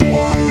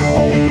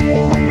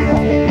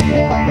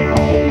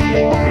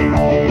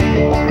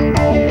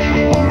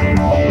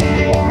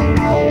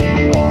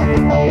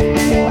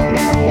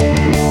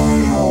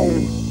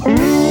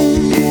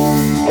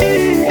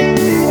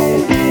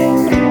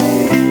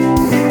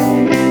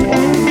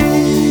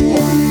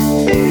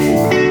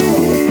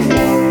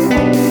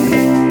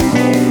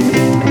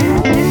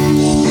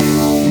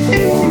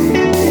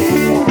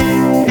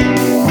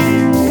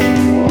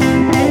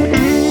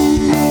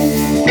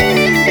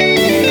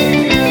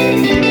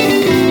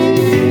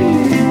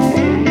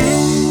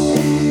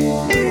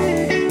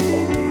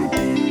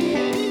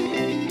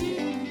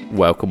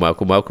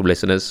Welcome,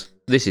 listeners.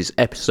 This is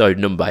episode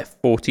number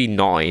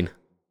 49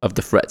 of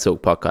the Fret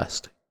Talk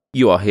podcast.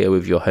 You are here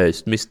with your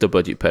host, Mr.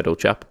 Budget Pedal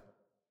Chap,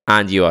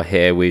 and you are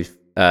here with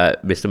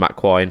Mr. Matt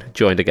Quine,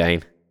 joined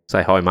again.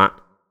 Say hi, Matt.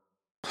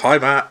 Hi,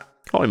 Matt.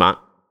 Hi, Matt.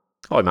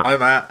 Hi, Matt. Hi,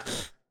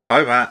 Matt.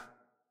 Hi, Matt.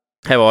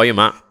 How are you,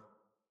 Matt?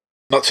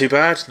 Not too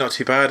bad.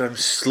 I'm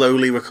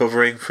slowly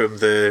recovering from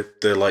the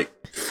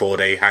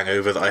 4-day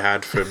hangover that I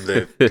had from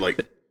the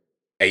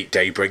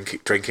 8-day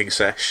drinking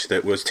sesh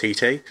that was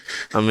TT.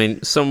 I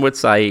mean, some would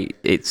say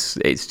it's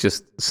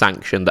just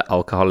sanctioned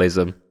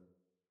alcoholism.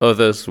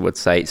 Others would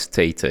say it's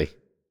TT.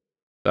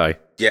 So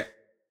yeah,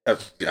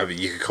 I mean,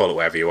 you could call it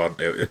whatever you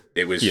want.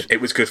 It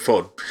was good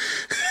fun.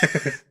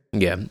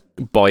 Yeah,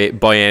 by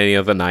any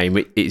other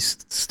name,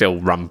 it's still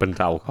rampant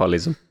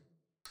alcoholism.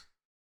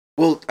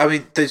 Well, I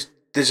mean, there's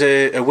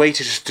a way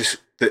to just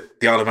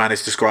that the Isle of Man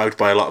is described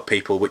by a lot of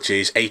people, which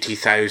is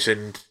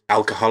 80,000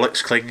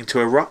 alcoholics clinging to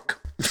a rock.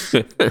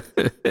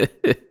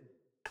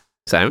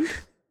 Sound?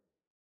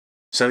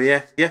 So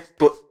yeah,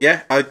 but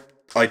yeah,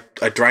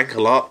 I drank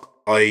a lot.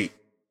 I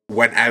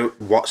went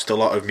out, watched a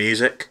lot of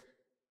music,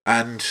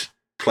 and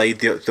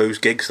played those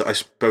gigs that I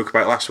spoke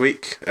about last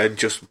week, and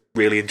just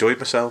really enjoyed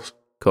myself.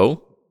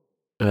 Cool.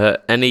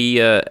 Any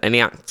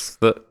acts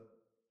that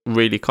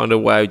really kind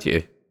of wowed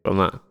you from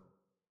that?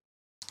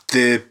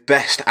 The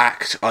best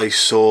act I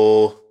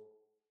saw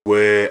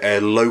were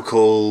a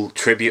local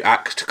tribute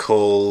act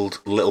called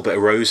Little Bit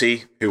of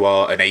Rosie, who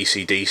are an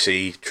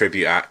AC/DC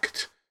tribute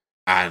act,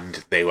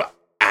 and they were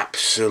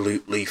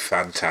absolutely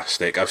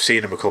fantastic. I've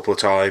seen them a couple of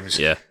times.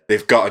 Yeah.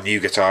 They've got a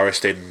new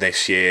guitarist in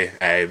this year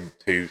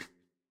who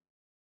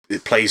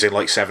plays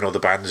in 7 other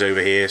bands over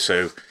here,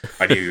 so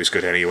I knew he was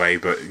good anyway,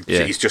 but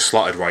he's just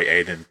slotted right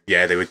in, and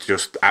yeah, they were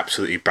just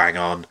absolutely bang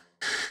on.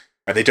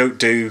 And they don't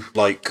do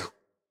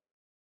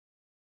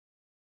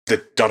the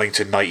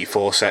Donington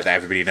 94 set that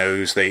everybody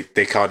knows. They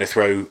kind of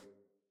throw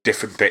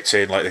different bits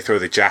in, they throw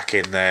the Jack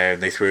in there,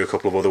 and they threw a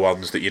couple of other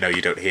ones that you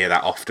don't hear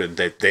that often.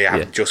 They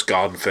haven't just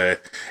gone for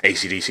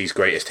AC/DC's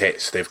greatest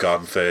hits. They've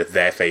gone for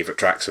their favourite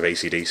tracks of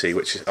AC/DC,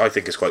 which I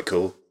think is quite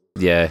cool.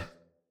 Yeah,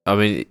 I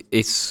mean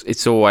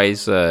it's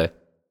always a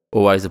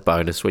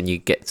bonus when you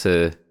get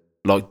to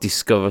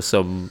discover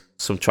some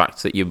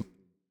tracks that you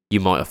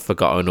might have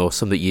forgotten, or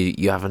some that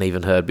you haven't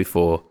even heard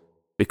before,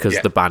 because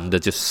the band are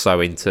just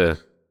so into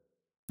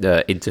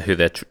who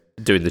they're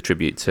doing the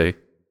tribute to.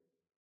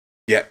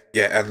 Yeah,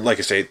 and like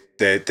I say,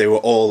 they were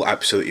all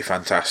absolutely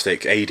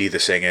fantastic. AD, the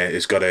singer,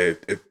 has got a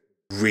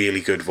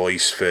really good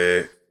voice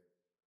for.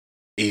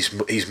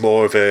 He's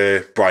more of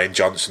a Brian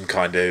Johnson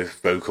kind of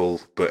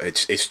vocal, but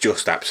it's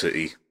just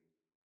absolutely,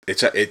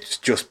 it's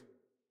just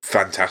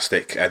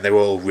fantastic, and they were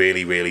all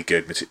really, really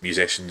good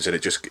musicians, and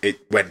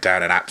it went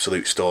down an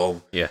absolute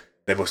storm. Yeah,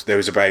 there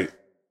was about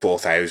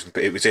 4,000,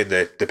 but it was in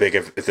the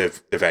bigger the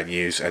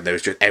venues, and there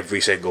was just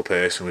every single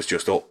person was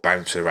just up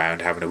bouncing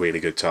around, having a really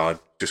good time.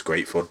 Just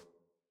great fun.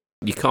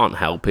 You can't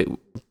help it,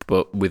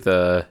 but with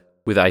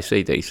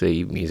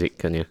AC/DC music,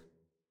 can you?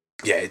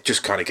 Yeah, it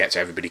just kind of gets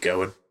everybody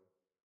going.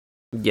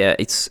 Yeah,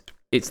 it's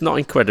not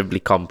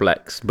incredibly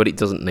complex, but it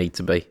doesn't need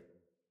to be.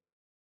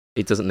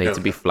 It doesn't need to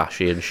be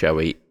flashy and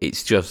showy.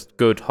 It's just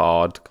good,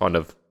 hard kind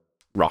of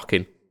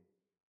rocking.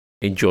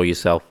 Enjoy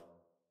yourself.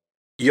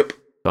 Yep.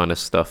 Kind of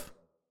stuff.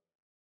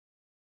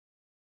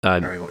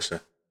 Very much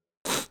so.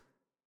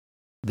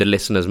 The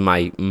listeners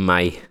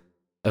may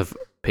have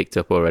picked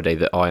up already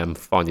that I am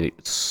finding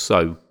it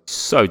so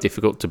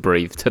difficult to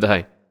breathe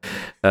today.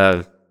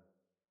 Of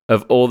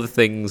all the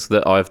things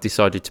that I've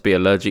decided to be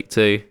allergic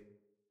to,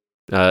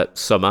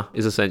 summer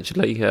is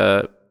essentially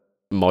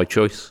my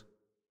choice.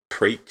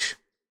 Preach.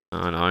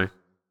 I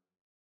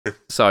know.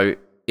 So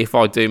if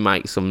I do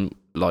make some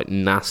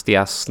nasty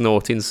ass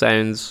snorting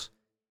sounds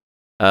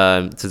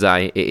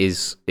today, it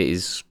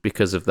is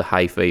because of the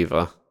hay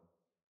fever.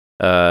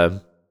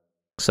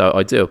 So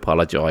I do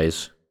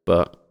apologise,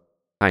 but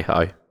hey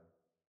ho,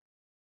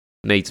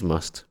 needs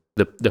must.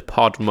 The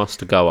pod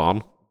must go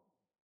on.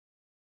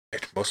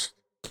 It must.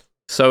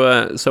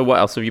 So what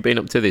else have you been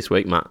up to this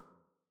week, Matt?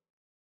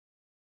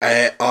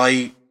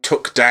 I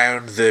took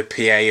down the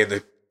PA and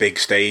the big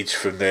stage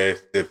from the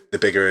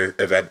bigger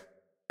event,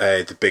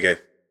 the bigger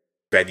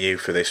venue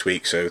for this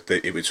week. So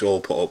it was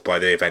all put up by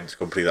the event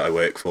company that I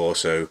work for.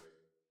 So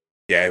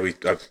yeah,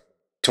 I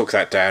took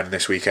that down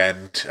this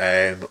weekend.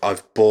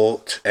 I've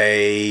bought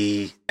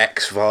a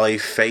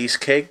X-Vive Phase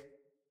King,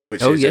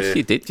 which is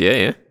you did,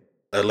 yeah.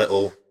 A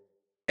little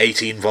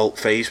 18-volt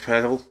phase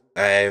pedal.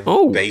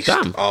 Based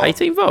on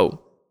 18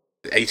 volt.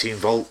 18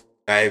 volt.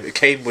 It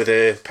came with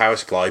a power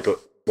supply,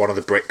 but one of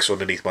the bricks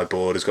underneath my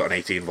board has got an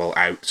 18 volt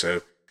out,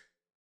 so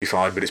be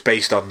fine. But it's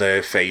based on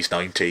the Phase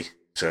 90,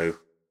 so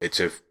it's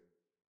a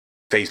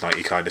Phase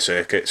 90 kind of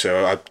circuit.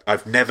 So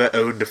I've never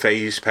owned a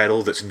phase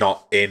pedal that's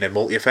not in a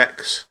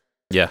multi-effects.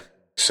 Yeah.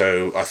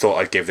 So I thought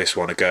I'd give this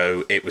one a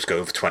go. It was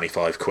going for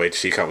 25 quid,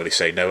 so you can't really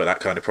say no at that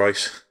kind of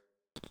price.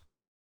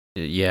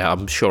 Yeah,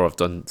 I'm sure I've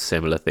done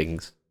similar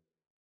things.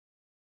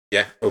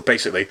 Yeah, well,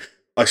 basically,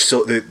 I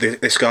saw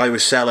this guy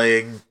was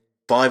selling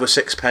 5 or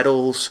 6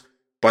 pedals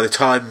by the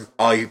time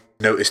I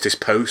noticed his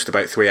post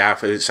about 3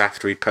 hours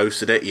after he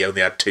posted it, he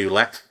only had 2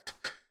 left.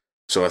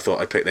 So I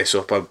thought I'd pick this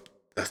up.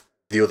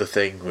 The other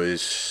thing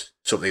was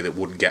something that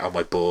wouldn't get on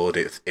my board.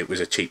 It was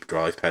a cheap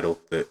drive pedal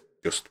that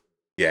just,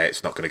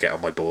 it's not going to get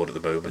on my board at the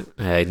moment.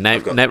 Hey, no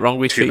wrong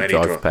with cheap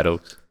drive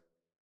pedals.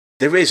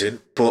 There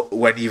isn't, but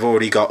when you've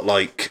already got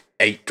like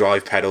 8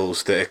 drive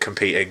pedals that are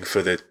competing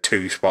for the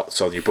 2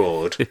 spots on your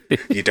board,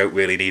 you don't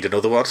really need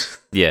another one.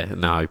 Yeah,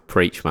 no,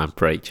 preach, man,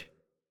 preach.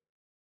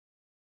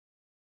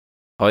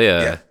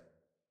 I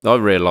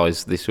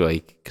realised this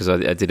week, because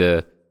I did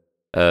a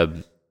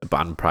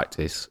band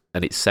practice,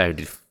 and it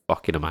sounded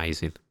fucking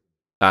amazing.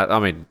 I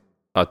mean,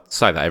 I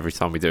say that every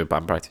time we do a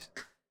band practice.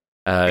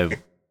 But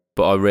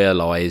I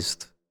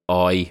realised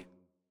I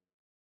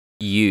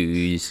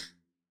use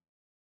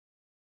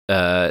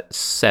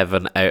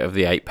 7 out of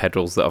the 8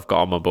 pedals that I've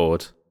got on my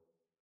board.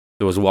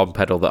 There was one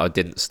pedal that I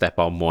didn't step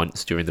on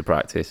once during the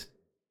practice.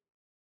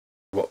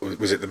 What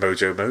was it? The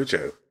Mojo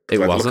Mojo? It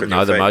wasn't.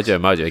 No, the Mojo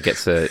Mojo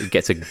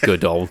gets a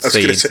good old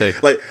scene too.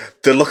 Like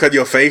the look on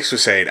your face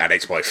was saying, and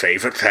it's my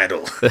favourite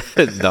pedal.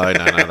 No,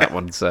 that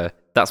one's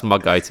that's my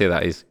go-to.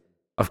 That is,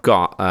 I've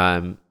got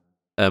a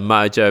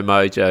Mojo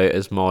Mojo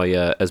as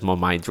my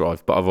main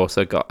drive, but I've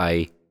also got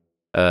a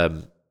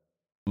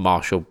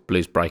Marshall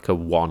Bluesbreaker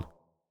 1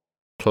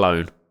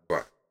 clone.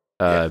 Right.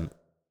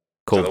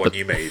 Called the one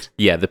you made.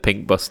 Yeah, the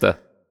Pink Buster.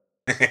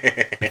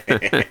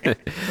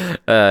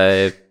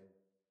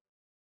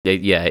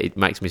 Yeah, it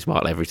makes me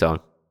smile every time.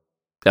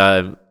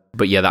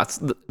 But yeah, that's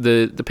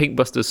the Pink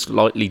Buster's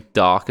slightly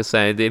darker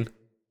sounding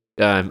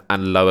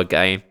and lower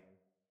gain,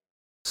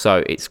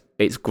 so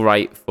it's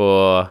great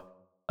for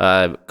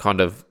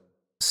kind of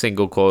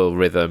single coil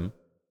rhythm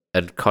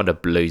and kind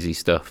of bluesy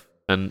stuff.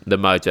 And the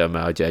Mojo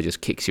Mojo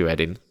just kicks your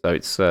head in, so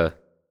it's a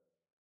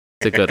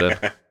good one.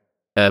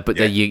 But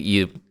then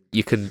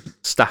you can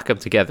stack them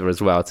together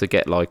as well to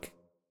get like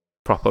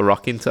proper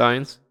rocking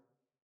tones.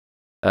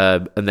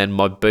 And then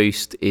my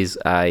boost is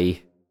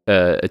a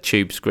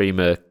Tube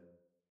Screamer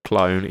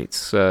clone.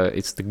 It's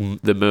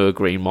the Moore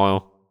Green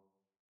Mile.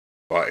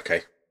 Right.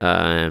 Okay.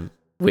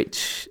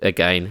 Which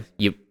again,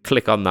 you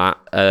click on that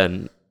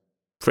and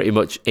pretty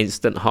much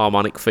instant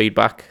harmonic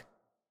feedback.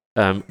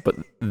 But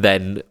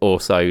then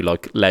also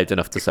like loud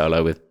enough to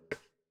solo with.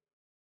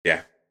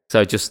 Yeah.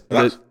 So just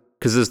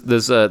because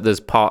there's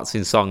parts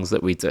in songs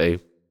that we do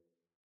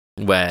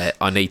where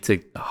I need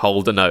to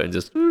hold a note and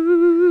just.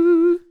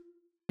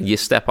 You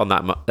step on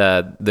that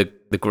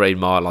the Green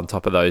Mile on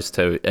top of those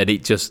two, and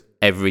it just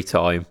every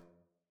time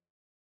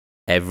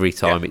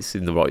it's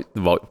in the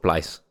right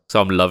place.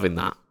 So I'm loving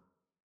that.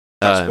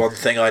 That's one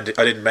thing I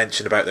didn't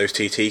mention about those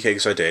TT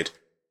gigs I did.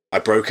 I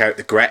broke out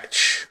the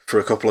Gretsch for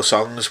a couple of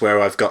songs where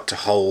I've got to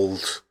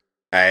hold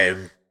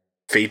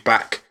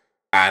feedback,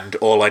 and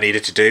all I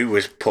needed to do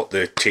was put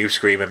the Tube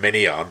Screamer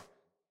Mini on,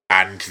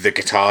 and the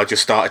guitar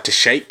just started to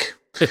shake.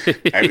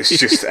 It was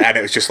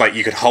just like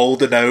you could hold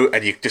the note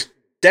and you just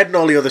deaden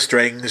all the other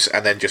strings,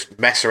 and then just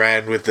mess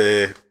around with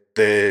the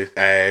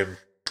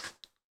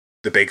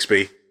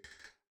Bigsby,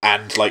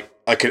 and like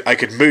I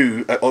could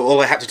move.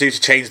 All I had to do to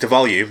change the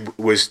volume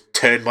was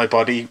turn my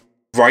body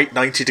right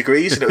 90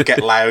 degrees, and it would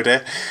get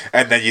louder,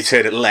 and then you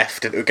turn it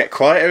left, and it would get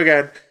quieter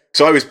again.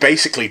 So I was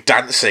basically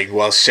dancing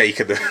while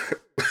shaking the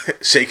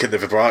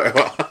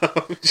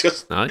vibrato,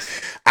 just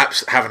nice,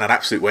 having an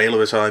absolute whale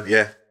of a time.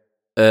 Yeah.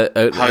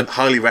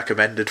 Highly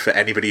recommended for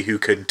anybody who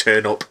can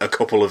turn up a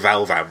couple of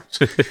valve amps,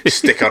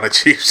 stick on a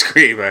Tube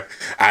Screamer,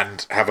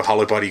 and have a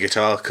hollow body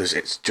guitar, because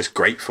it's just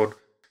great fun.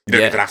 You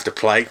don't even have to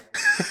play.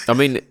 I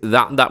mean,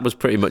 that was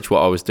pretty much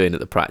what I was doing at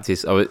the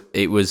practice.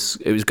 It was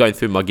going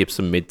through my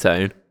Gibson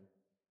Midtone.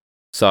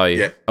 So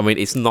I mean,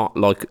 it's not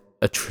like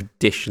a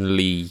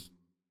traditional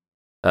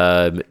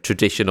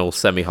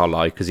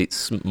semi-hollow, because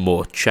it's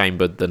more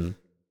chambered than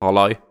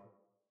hollow.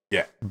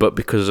 Yeah. But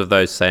because of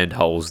those sound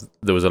holes,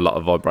 there was a lot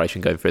of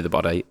vibration going through the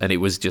body, and it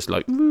was just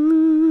like.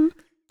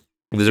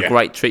 There's a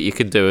great trick you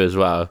can do as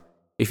well.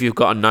 If you've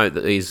got a note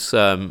that is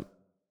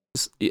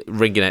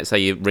ringing out, say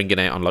you're ringing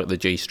out on like the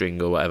G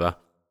string or whatever.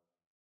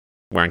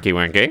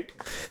 Wanky.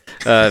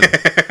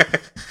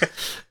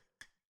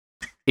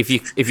 If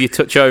you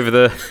touch over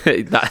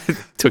that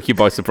took you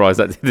by surprise,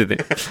 that didn't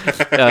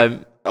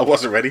it? I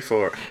wasn't ready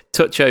for it.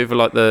 Touch over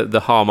like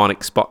the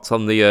harmonic spots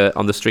on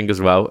the string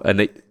as well,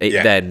 and it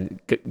then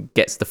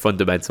gets the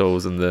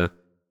fundamentals and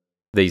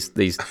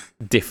these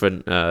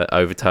different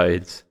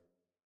overtones.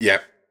 Yeah,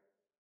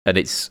 and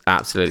it's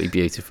absolutely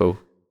beautiful.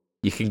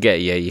 You can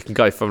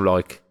go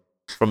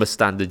from a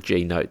standard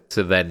G note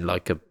to then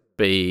like a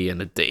B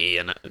and a D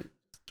and a.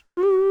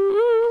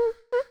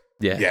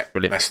 Yeah,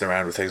 brilliant. Messing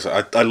around with things.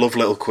 I love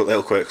little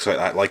quirks like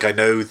that. Like I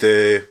know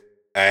the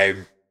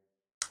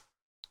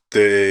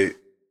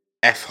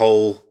F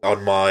hole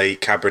on my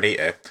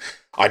Cabronita.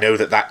 I know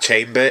that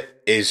chamber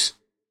its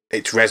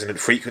resonant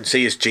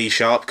frequency is G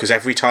sharp, because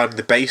every time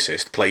the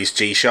bassist plays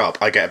G sharp,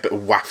 I get a bit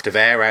of waft of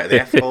air out of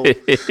the F hole.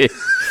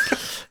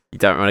 You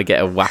don't want to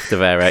get a waft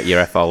of air out your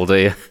F hole, do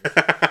you?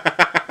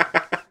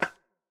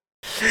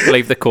 I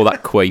believe they call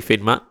that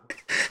queefing, Matt.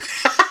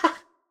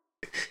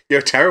 You're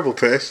a terrible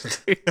person.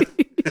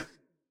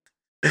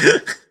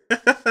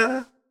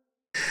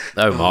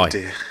 Oh my.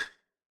 Dear.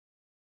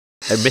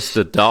 And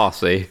Mr.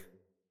 Darcy.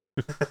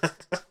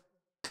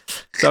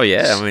 So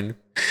yeah, I mean,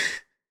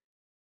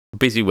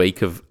 busy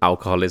week of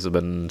alcoholism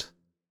and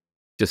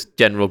just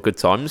general good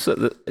times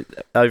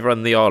over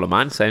on the Isle of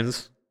Man.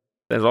 Sounds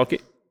like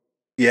it.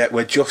 Yeah,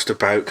 we're just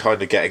about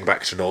kind of getting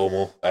back to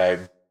normal.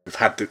 We've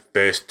had the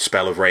first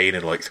spell of rain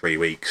in like 3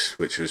 weeks,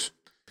 which was...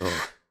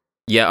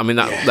 Yeah, I mean,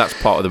 that's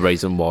part of the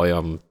reason why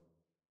I'm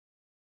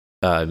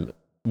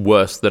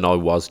worse than I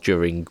was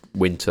during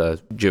winter,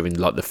 during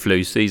like the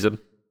flu season.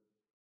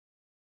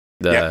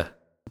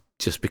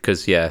 Just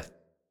because,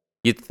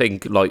 you'd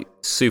think like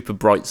super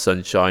bright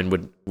sunshine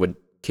would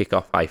kick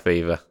off hay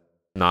fever.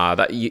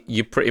 Nah,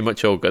 you're pretty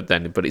much all good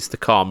then, but it's the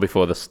calm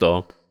before the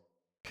storm.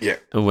 Yeah.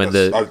 And when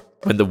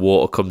the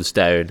water comes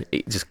down,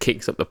 it just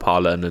kicks up the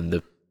pollen, and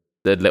the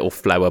little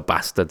flower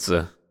bastards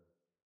are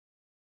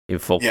in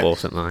full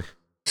force, aren't they?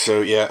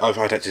 So yeah, I've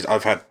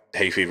had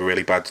hay fever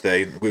really bad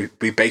today.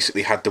 We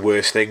basically had the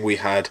worst thing. We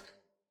had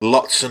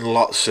lots and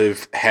lots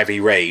of heavy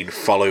rain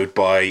followed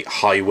by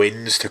high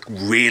winds to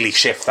really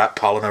shift that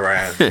pollen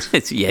around.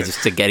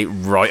 Just to get it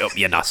right up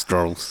your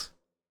nostrils.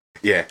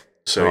 Yeah.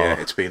 So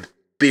it's been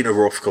a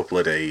rough couple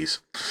of days.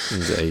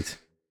 Indeed.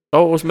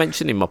 Oh, I was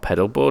mentioning my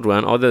pedal board,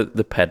 weren't I?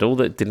 The pedal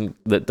that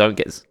don't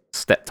get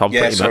stepped on.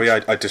 Yeah, sorry,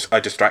 I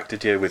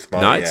distracted you with my.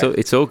 No,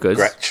 it's all good.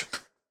 Gretch.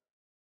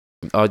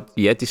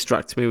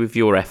 Distract me with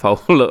your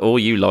f-hole, all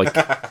you like.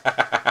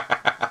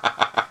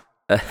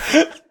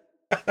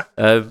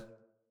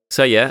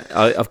 So yeah,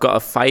 I've got a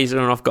phaser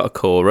and I've got a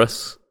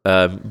chorus.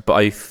 But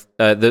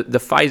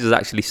the phaser's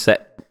actually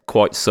set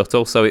quite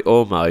subtle, so it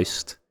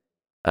almost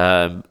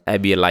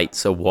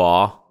emulates a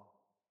wah,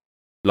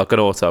 like an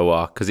auto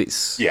wah, because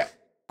it's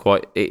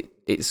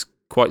it's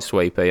quite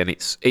sweepy, and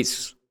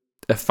it's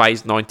a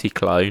Phase 90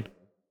 clone.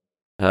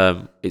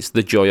 It's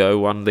the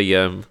Joyo one,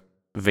 the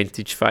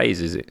vintage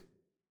Phase, is it?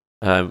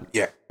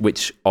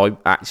 Which I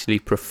actually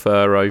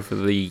prefer over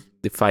the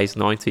Phase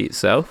 90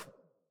 itself,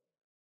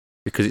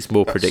 because it's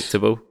more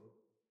predictable.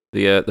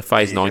 The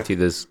Phase 90,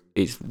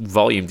 it's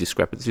volume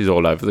discrepancies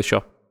all over the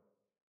shop.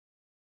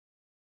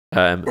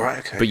 Right,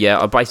 okay. But yeah,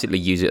 I basically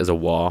use it as a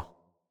wah,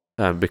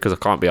 because I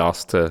can't be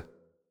asked to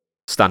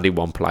stand in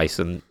one place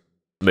and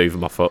move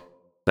my foot,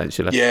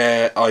 essentially.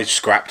 Yeah, I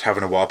scrapped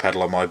having a wah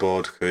pedal on my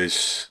board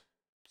because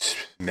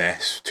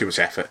it's too much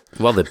effort.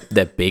 Well,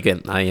 they're big,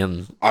 aren't they?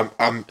 And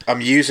I'm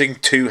using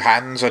 2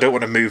 hands. I don't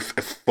want to move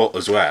a foot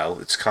as well.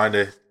 It's kind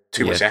of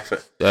too much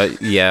effort. I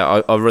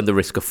run the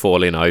risk of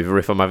falling over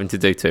if I'm having to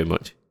do too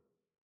much.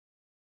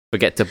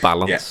 Forget to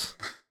balance.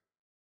 Yeah.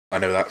 I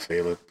know that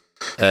feeling.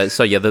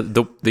 So yeah,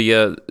 the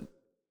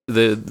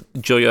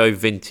Joyo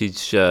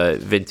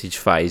vintage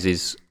Phase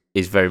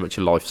is very much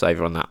a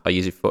lifesaver on that. I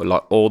use it for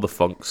like all the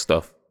funk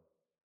stuff,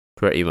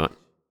 pretty much.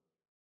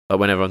 Like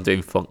whenever I'm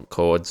doing funk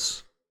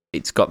chords,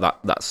 it's got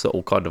that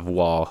subtle kind of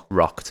wah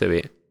rock to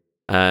it.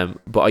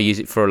 But I use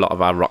it for a lot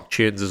of our rock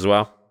tunes as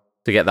well,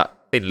 to get that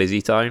Thin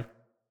Lizzy tone.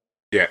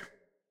 Yeah.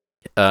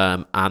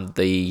 And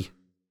the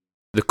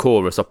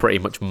chorus, I pretty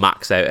much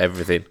max out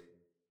everything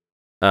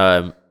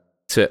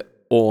to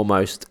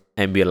almost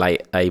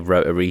emulate a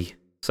rotary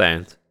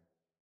sound.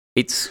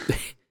 It's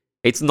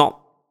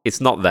not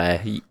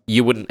there.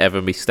 You wouldn't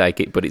ever mistake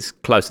it, but it's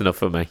close enough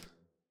for me.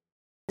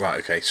 Right,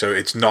 okay. So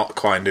it's not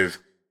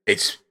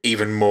it's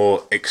even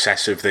more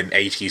excessive than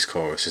 80s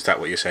chorus. Is that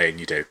what you're saying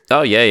you do?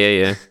 Oh, yeah.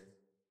 You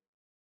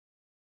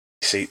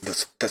see,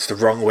 that's the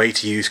wrong way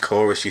to use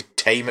chorus. You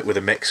tame it with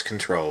a mix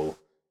control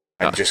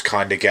and just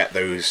kind of get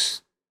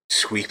those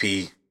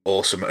sweepy,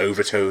 awesome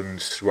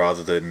overtones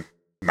rather than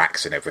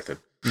maxing everything.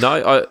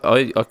 No,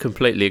 I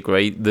completely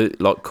agree. The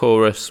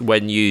chorus,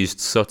 when used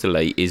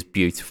subtly, is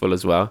beautiful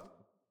as well.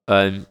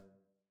 I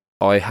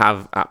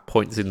have at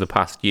points in the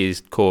past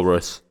used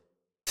chorus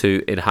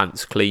to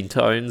enhance clean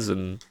tones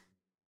and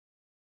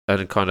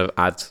kind of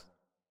add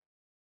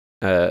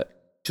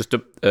just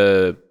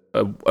a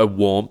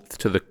warmth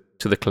to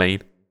the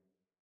clean.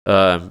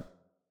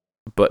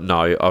 But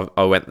no,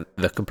 I went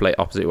the complete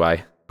opposite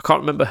way. I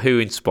can't remember who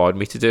inspired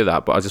me to do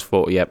that, but I just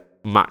thought,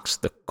 max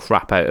the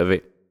crap out of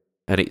it,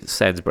 and it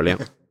sounds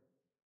brilliant.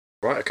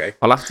 Right, okay.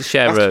 I'll have to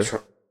share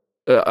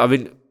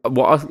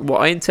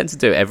what I intend to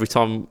do every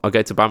time I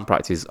go to band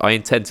practice, I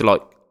intend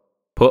to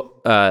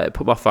put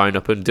my phone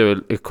up and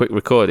do a quick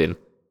recording,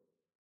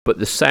 but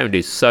the sound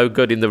is so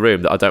good in the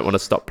room that I don't want to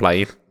stop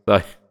playing.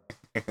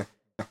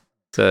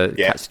 So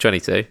catch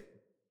 22.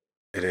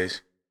 It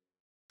is.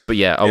 But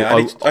yeah,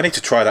 I need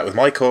to try that with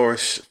my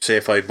chorus. See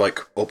if I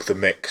up the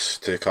mix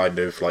to kind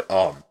of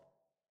on,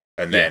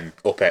 and then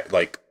up at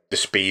the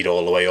speed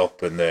all the way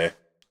up and the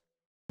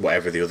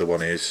whatever the other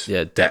one is.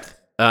 Yeah, depth.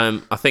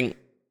 I think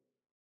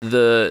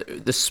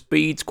the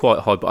speed's quite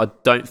high, but I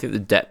don't think the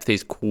depth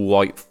is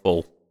quite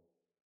full.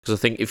 Because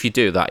I think if you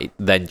do that, it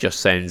then just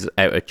sounds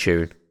out of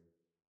tune.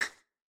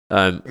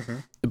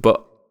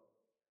 But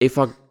if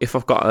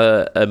I've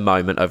got a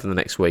moment over the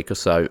next week or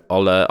so,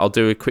 I'll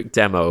do a quick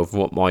demo of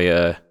what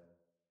my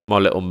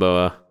little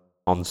Moore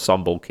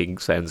Ensemble King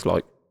sounds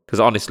like. Because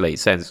honestly, it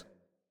sounds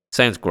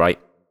great.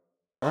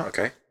 Oh,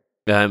 okay.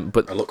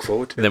 But I look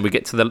forward to it. then we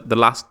get to the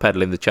last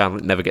pedal in the channel.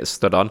 It never gets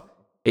stood on.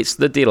 It's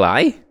the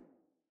delay.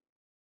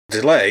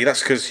 Delay?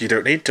 That's because you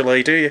don't need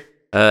delay, do you?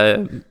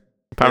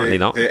 Apparently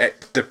not.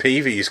 The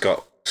PV's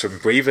got some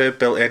reverb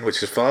built in,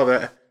 which is far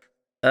better.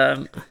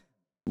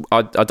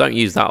 I don't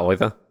use that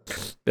either.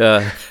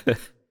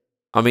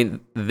 I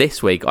mean,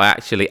 this week I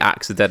actually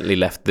accidentally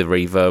left the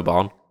reverb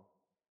on.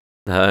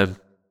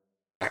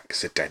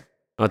 Accident.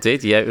 I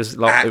did, yeah. It was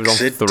on 3.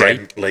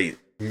 Accidentally.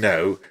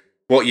 No.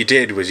 What you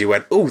did was you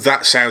went, oh,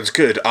 that sounds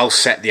good. I'll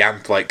set the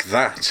amp like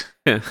that.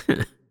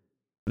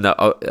 No,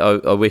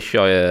 I wish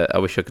I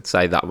could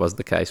say that was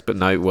the case, but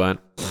no, it weren't.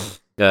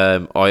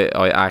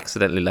 I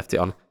accidentally left it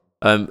on.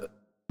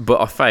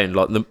 But I found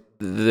like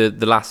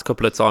the last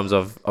couple of times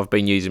I've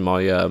been using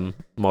my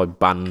my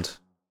band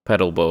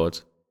pedal board,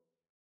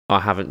 I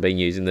haven't been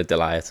using the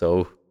delay at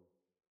all.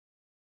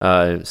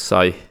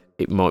 So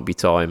it might be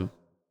time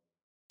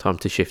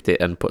to shift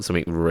it and put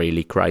something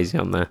really crazy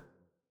on there.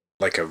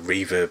 Like a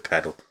reverb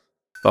pedal.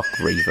 Fuck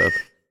reverb.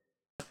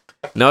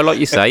 No, like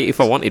you say, if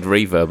I wanted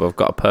reverb, I've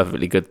got a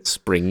perfectly good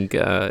spring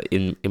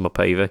in my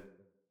PV.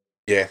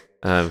 Yeah.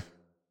 And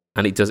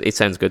it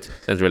sounds good.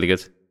 Sounds really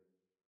good.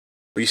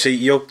 Well, you see,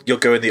 you're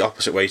going the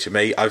opposite way to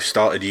me. I've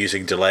started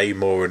using delay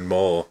more and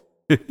more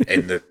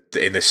in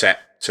the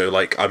set. So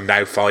like I'm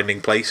now finding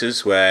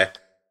places where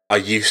I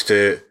used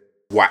to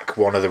whack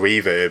one of the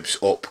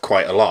reverbs up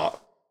quite a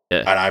lot. Yeah.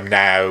 And I'm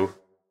now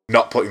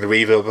not putting the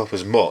reverb up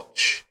as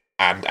much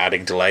and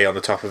adding delay on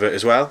the top of it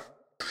as well.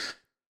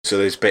 So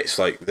there's bits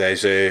like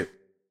there's a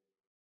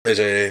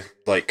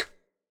like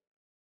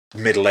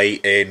middle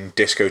 8 in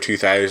Disco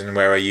 2000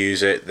 where I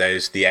use it.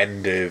 There's the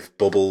end of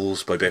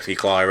Bubbles by Biffy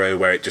Clyro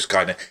where it just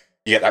kind of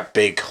you get that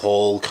big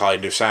hall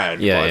kind of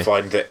sound. Yeah, but I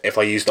find that if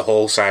I use the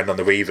hall sound on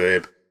the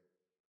reverb,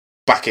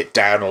 back it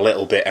down a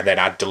little bit and then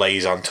add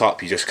delays on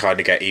top, you just kind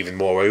of get even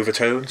more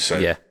overtones. So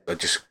yeah. I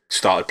just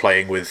started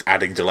playing with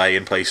adding delay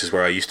in places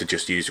where I used to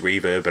just use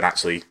reverb, and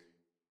actually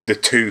the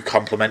two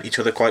complement each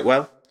other quite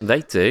well.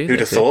 They do.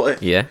 Who'd have thought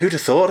it? Yeah. Who'd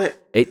have thought it?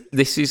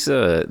 This is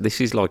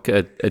like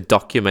a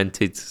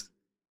documented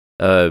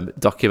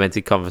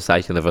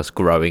conversation of us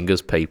growing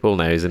as people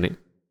now, isn't it?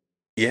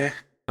 Yeah.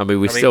 I mean,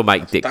 we still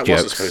make dick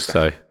jokes,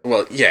 so...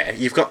 Well, yeah,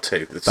 you've got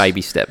to.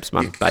 Baby steps,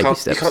 man. Baby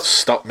steps. You can't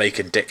stop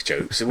making dick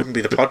jokes. It wouldn't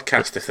be the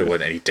podcast if there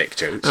weren't any dick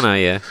jokes. I know,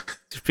 yeah.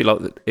 It'd be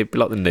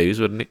like the news,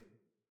 wouldn't it?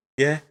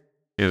 Yeah.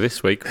 You know,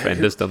 this week,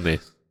 Fender's done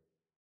this.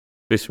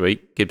 This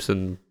week,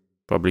 Gibson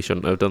probably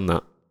shouldn't have done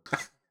that.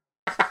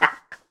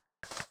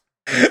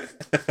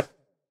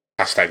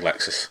 Hashtag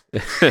Lexus.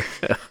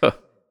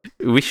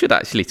 We should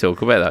actually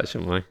talk about that,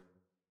 shouldn't we?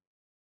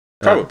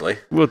 Probably.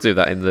 We'll do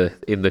that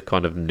in the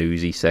kind of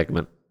newsy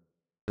segment.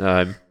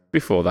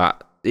 Before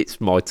that, it's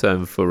my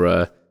turn for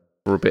a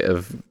bit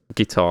of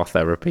guitar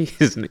therapy,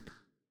 isn't it?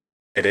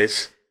 It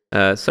is.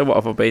 So what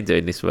have I been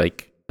doing this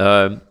week?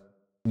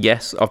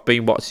 Yes, I've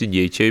been watching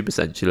YouTube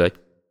essentially,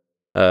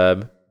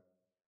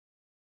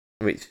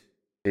 which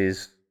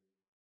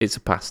it's a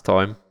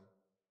pastime.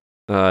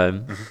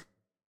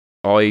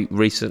 I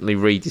recently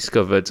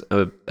rediscovered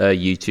a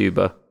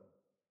YouTuber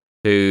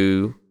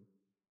who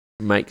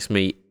makes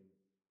me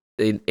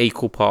in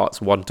equal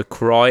parts want to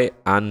cry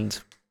and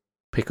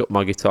pick up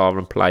my guitar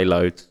and play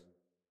loads.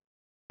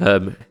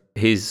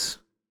 His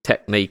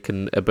technique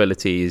and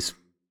ability is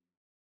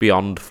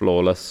beyond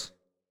flawless.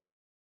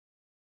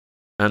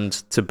 And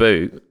to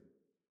boot,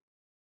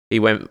 he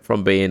went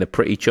from being a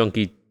pretty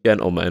chunky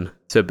gentleman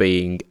to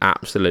being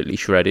absolutely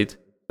shredded.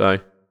 So,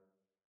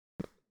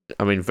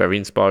 I mean, very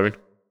inspiring.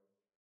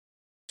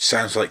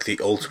 Sounds like the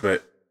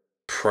ultimate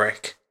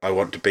prick. I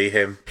want to be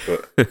him,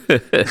 but...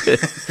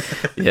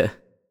 Yeah.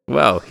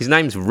 Well, his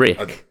name's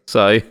Rick,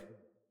 so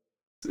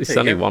it's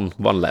only one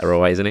letter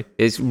away, isn't it?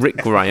 It's Rick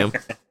Graham.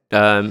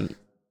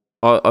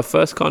 I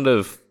first kind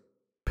of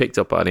picked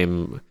up on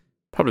him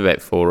probably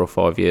about 4 or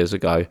 5 years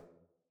ago,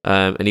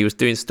 and he was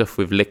doing stuff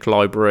with Lick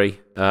Library.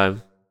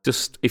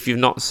 Just if you've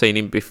not seen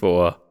him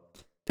before,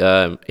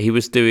 he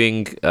was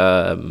doing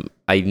a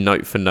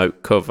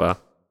note-for-note cover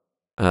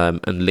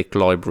and Lick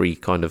Library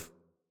kind of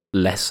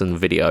lesson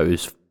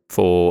videos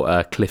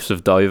for Cliffs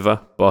of Dover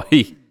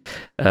by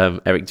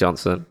Eric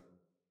Johnson,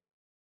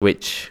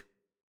 which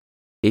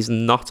is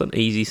not an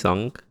easy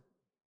song.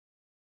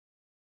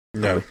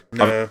 No.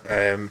 I've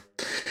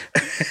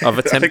attempted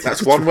I think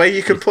that's one way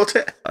you can put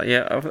it.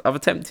 Yeah, I've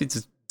attempted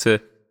to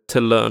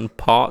learn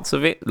parts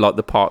of it, like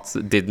the parts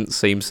that didn't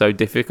seem so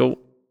difficult,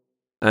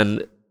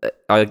 and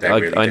I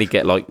only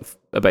get like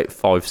about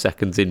 5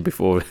 seconds in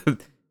before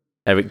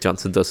Eric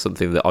Johnson does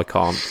something that I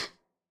can't.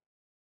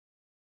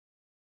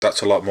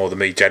 That's a lot more than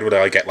me. Generally,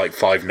 I get like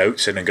 5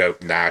 notes in and go,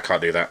 nah, I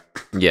can't do that.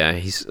 Yeah,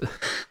 he's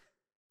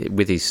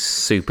with his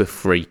super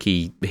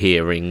freaky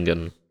hearing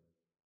and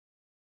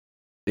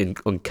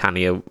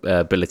uncanny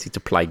ability to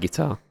play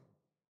guitar.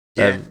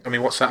 Yeah, I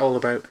mean, what's that all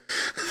about?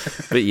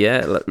 But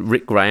yeah,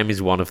 Rick Graham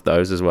is one of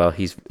those as well.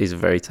 He's a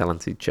very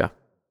talented chap.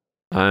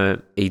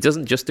 He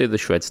doesn't just do the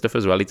shred stuff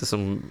as well. He does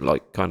some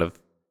like kind of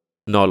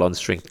nylon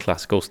string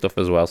classical stuff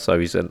as well. So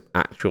he's an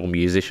actual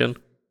musician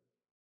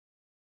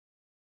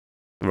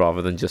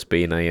rather than just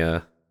being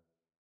a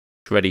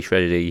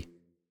shreddy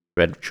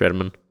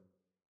shredman.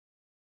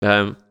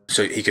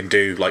 So he can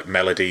do like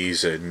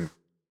melodies and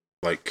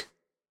like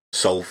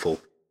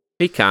soulful.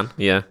 He can,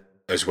 yeah,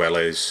 as well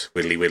as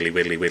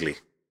widdly.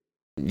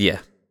 yeah.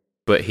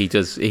 But he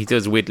does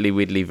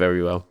widdly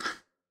very well.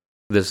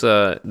 There's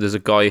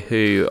a guy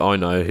who I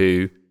know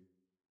who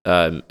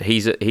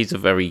he's a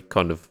very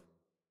kind of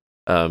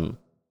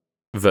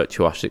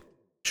virtuosic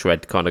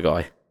shred kind of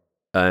guy.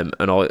 And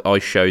I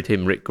showed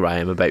him Rick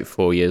Graham about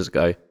 4 years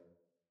ago,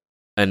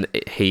 and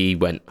he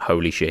went,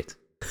 holy shit.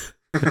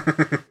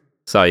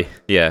 So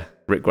yeah,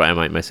 Rick Graham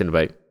ain't messing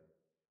about.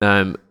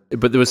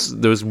 But there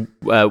was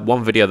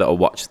one video that I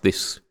watched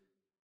this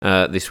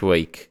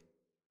week.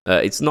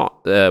 It's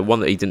not one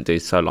that he didn't do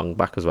so long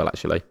back as well,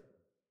 actually.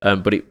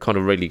 But it kind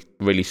of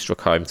really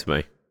struck home to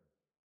me,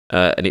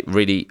 and it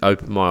really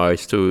opened my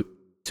eyes to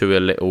a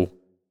little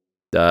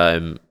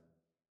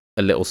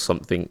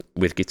something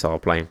with guitar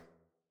playing.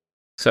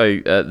 So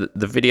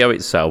the video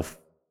itself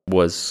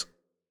was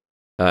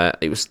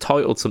it was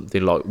titled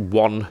something like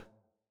one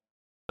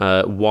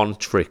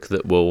trick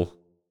that will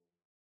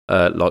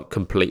like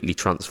completely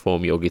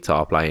transform your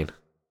guitar playing,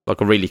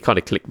 like a really kind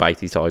of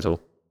clickbaity title.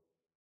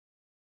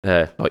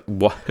 Like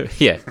what?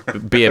 Yeah,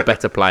 be a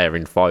better player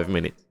in 5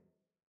 minutes.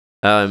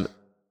 But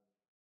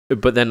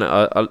then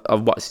I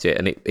watched it,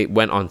 and it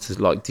went on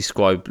to like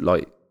describe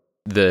like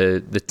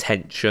the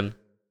tension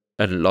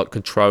and like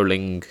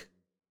controlling,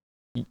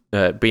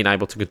 being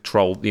able to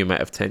control the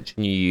amount of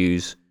tension you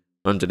use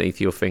underneath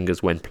your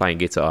fingers when playing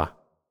guitar.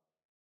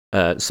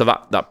 So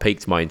that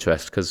piqued my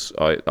interest because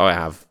I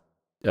have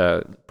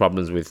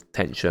problems with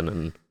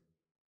tension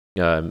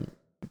and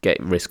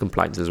get wrist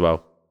complaints as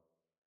well.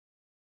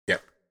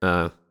 Yep.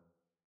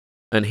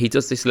 And he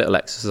does this little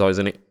exercise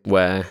in it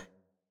where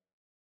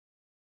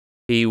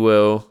he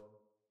will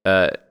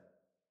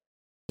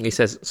he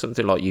says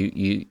something like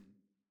you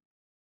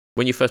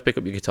when you first pick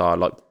up your guitar,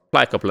 like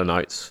play a couple of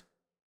notes,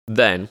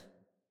 then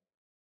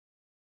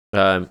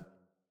find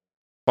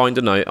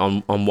a note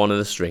on one of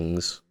the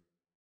strings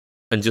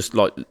and just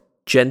like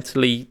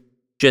gently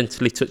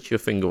touch your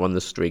finger on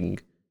the string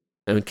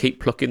and keep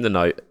plucking the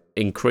note,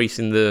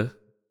 increasing the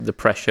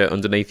pressure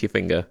underneath your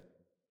finger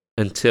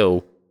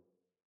until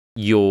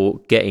you're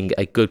getting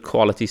a good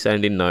quality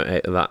sounding note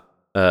out of that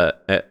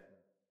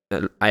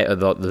out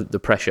of the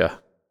pressure.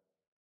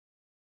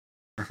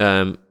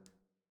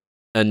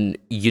 And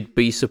you'd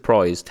be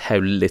surprised how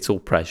little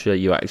pressure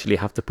you actually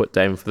have to put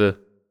down for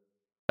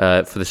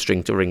the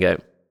string to ring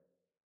out.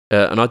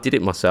 And I did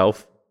it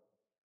myself.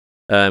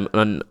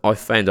 And I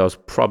found I was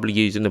probably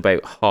using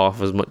about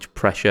half as much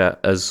pressure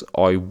as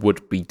I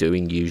would be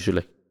doing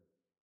usually.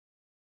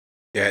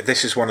 Yeah,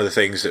 this is one of the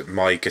things that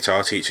my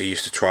guitar teacher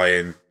used to try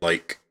and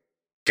like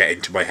get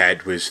into my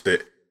head, was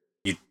that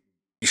you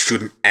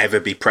shouldn't ever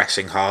be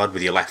pressing hard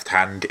with your left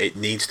hand. It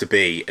needs to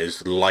be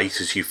as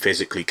light as you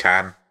physically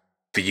can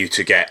for you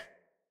to get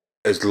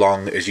as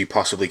long as you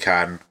possibly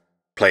can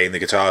playing the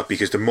guitar,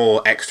 because the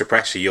more extra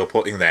pressure you're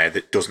putting there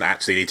that doesn't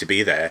actually need to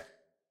be there,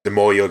 the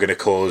more you're going to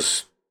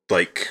cause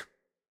like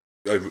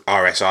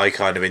RSI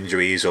kind of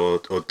injuries or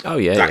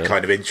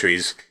kind of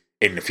injuries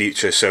in the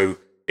future. So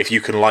if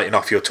you can lighten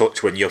off your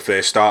touch when you're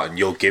first starting,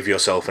 you'll give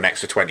yourself an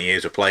extra 20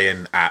 years of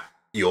playing at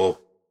your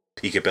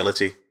peak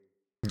ability.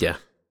 Yeah.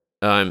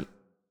 I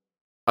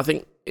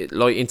think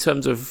like in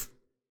terms of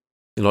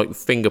like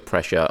finger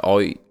pressure,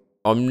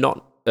 I'm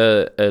not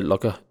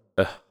like a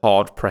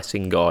hard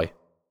pressing guy.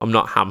 I'm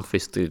not ham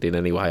fisted in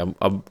any way.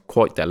 I'm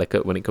quite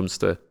delicate when it comes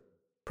to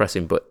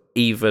pressing, but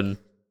even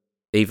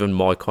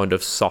my kind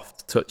of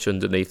soft touch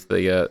underneath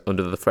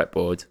under the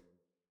fretboard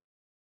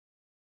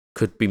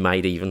could be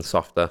made even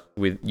softer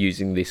with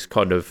using this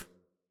kind of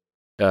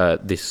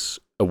this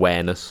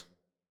awareness.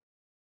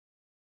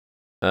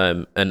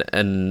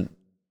 And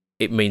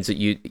it means that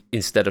you,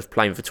 instead of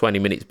playing for 20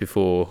 minutes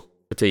before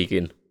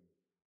fatiguing,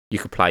 you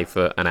could play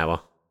for an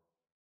hour.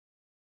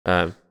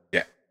 Yeah.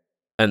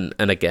 And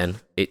again,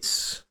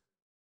 it's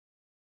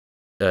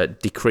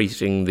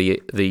decreasing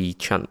the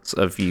chance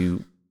of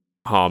you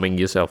harming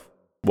yourself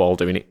while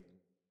doing it.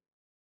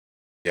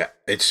 Yeah,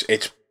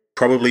 it's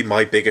probably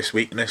my biggest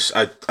weakness.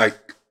 I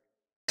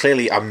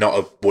clearly I'm not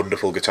a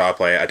wonderful guitar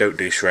player. I don't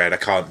do shred. I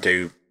can't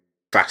do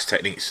fast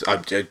techniques.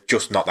 I'm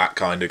just not that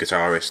kind of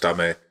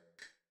guitarist.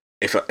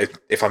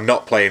 If I'm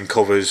not playing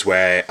covers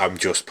where I'm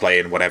just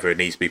playing whatever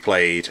needs to be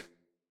played,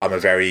 I'm a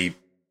very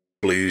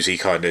bluesy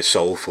kind of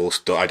soulful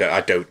stuff.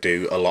 I don't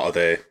do a lot of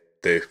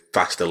the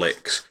faster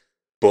licks.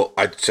 But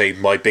I'd say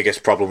my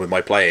biggest problem with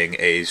my playing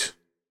is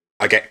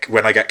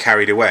when I get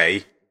carried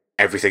away,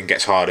 everything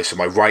gets harder. So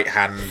my right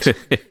hand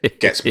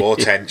gets more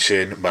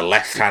tension, my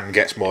left hand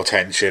gets more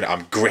tension.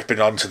 I'm gripping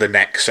onto the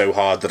neck so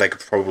hard that I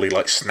could probably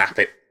like snap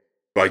it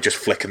by just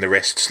flicking the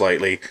wrist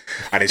slightly,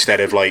 and instead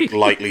of like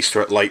lightly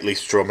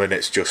strumming,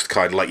 it's just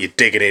kind of like you're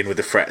digging in with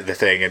the fret of the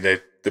thing, and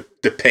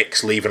the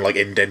pick's leaving like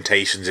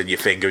indentations in your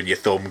finger and your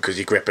thumb because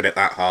you're gripping it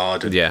that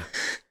hard. And Yeah.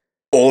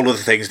 all of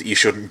the things that you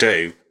shouldn't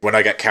do. When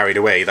I get carried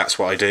away, that's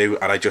what I do,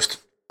 and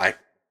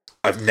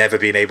I've never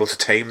been able to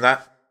tame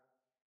that.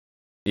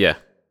 Yeah.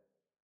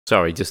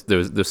 Sorry, just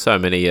there's so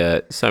many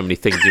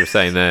things you were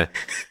saying there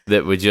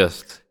that were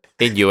just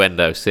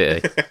innuendo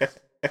city.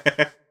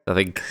 I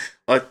think.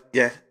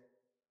 Yeah.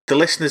 The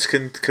listeners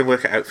can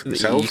work it out for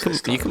themselves.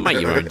 You can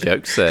make your own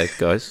jokes there,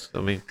 guys.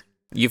 I mean,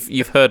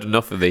 you've heard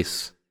enough of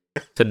this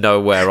to know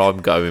where I'm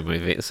going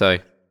with it, so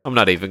I'm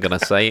not even going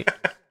to say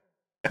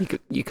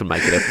it. You can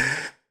make it up.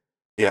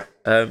 Yeah.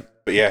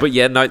 But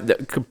yeah, no,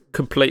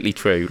 completely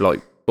true.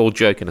 Like, all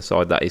joking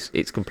aside,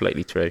 it's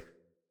completely true.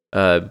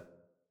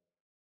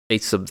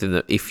 It's something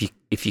that if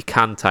you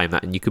can tame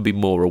that and you can be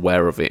more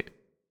aware of it,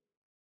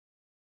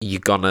 you're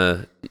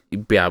gonna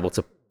be able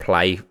to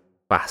play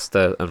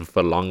faster and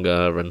for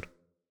longer and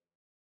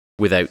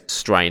without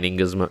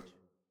straining as much.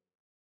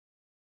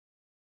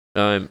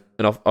 And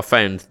I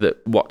found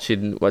that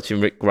watching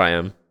Rick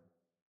Graham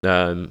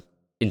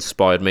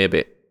inspired me a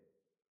bit.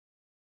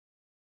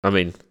 I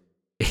mean,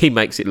 he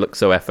makes it look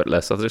so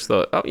effortless. I just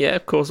thought, oh yeah,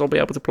 of course I'll be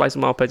able to play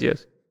some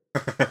arpeggios.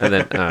 And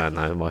then,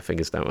 no, my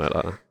fingers don't work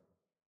like that.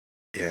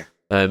 Yeah.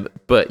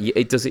 But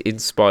it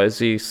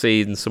inspires you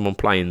seeing someone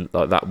playing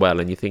like that well,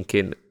 and you're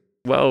thinking,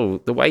 well,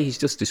 the way he's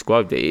just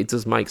described it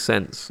does make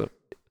sense. So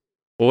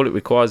all it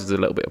requires is a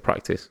little bit of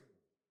practice.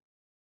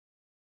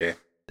 Yeah.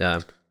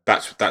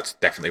 That's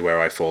definitely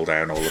where I fall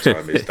down all the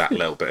time, is that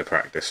little bit of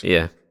practice.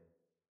 Yeah.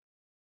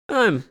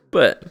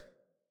 But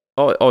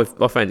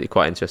I found it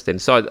quite interesting.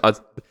 So I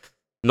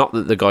not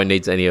that the guy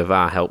needs any of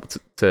our help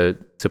to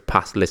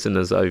pass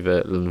listeners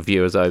over and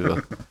viewers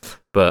over,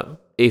 but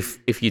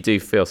if you do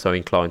feel so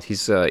inclined,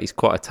 he's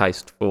quite a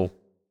tasteful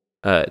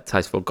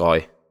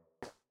guy,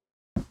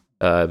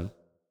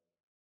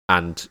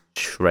 and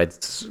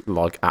shreds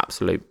like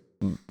absolute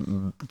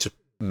just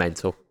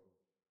mental.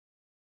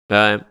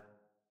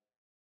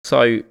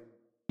 So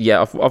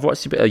yeah, I've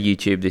watched a bit of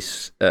YouTube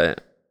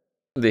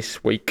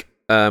this week,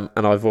 and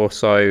I've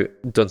also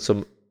done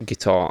some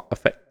guitar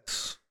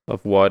effects.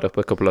 I've wired up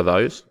a couple of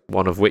those,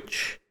 one of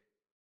which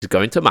is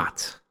going to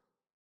Matt.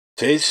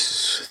 It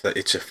is.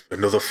 It's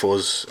another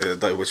fuzz.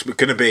 That was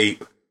going to be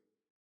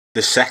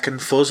the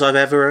second fuzz I've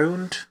ever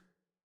owned.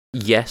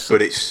 Yes,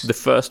 but it's the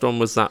first one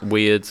was that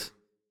weird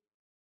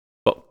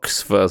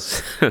Fox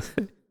fuzz.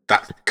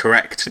 That's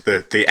correct.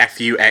 The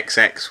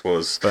FUXX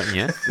fuzz. But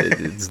yeah,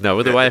 there's no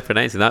other way of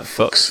pronouncing that.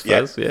 Fox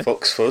fuzz. Yeah.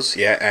 Fox fuzz.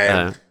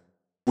 Yeah.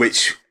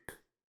 Which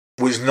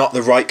was not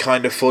the right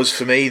kind of fuzz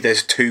for me.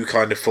 There's two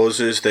kind of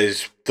fuzzes.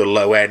 There's the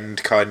low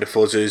end kind of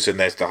fuzzes, and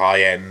there's the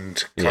high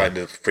end kind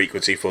of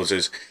frequency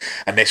fuzzes.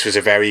 And this was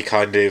a very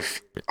kind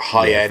of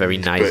high end, very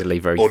nasally,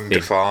 very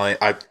undefined.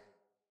 I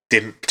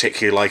didn't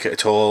particularly like it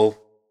at all.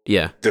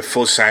 Yeah, the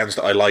fuzz sounds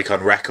that I like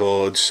on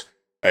records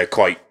are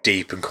quite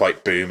deep and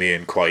quite boomy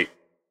and quite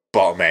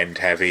bottom end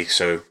heavy.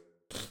 So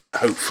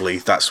hopefully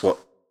that's what.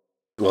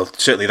 Well,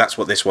 certainly that's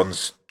what this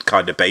one's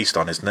kind of based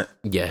on, isn't it?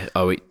 Yeah.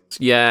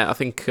 Yeah. I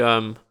think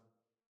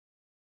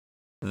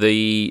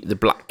the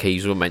Black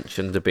Keys were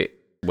mentioned a bit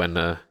when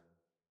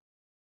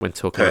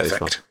talking about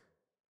this one.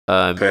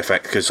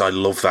 Perfect, because I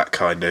love that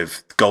kind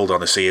of Gold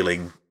on a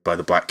Ceiling by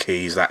the Black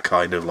Keys. That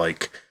kind of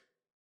like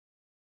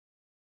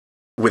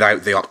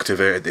without the octave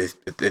at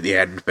the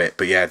end bit,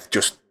 but yeah,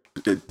 just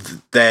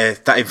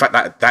that. In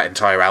fact, that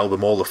entire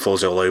album, all the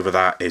fuzz all over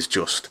that is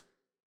just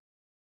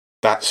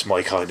that's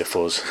my kind of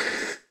fuzz.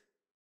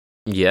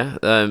 Yeah.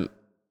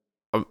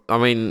 I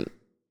mean,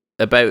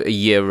 about a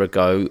year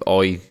ago,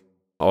 I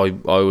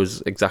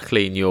was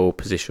exactly in your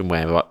position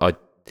where I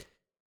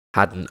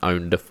hadn't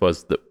owned a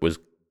fuzz that was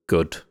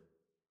good.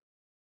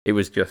 It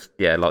was just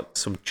like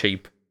some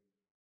cheap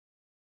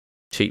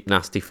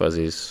nasty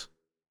fuzzes,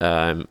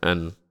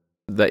 and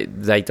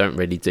they don't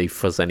really do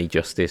fuzz any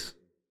justice.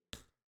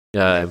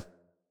 And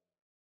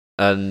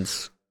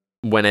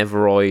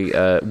whenever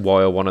I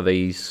wire one of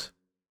these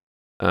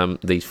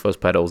fuzz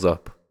pedals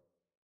up,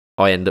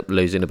 I end up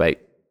losing about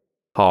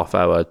half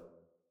hour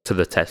to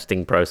the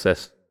testing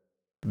process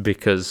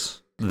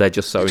because they're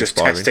just so inspiring.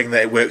 Just testing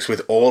that it works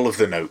with all of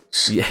the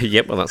notes. Yeah,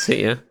 yep. Well, that's it.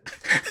 Yeah,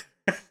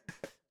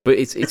 but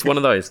it's one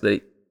of those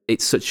that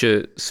it's such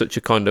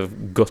a kind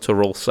of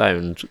guttural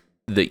sound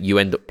that you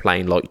end up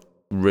playing like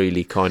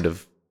really kind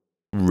of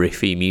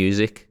riffy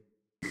music.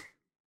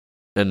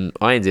 And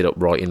I ended up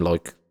writing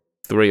like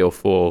 3 or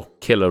 4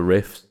 killer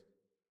riffs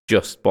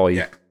just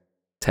by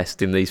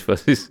testing these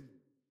fuzzes.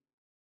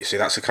 You see,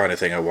 that's the kind of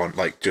thing I want,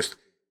 like just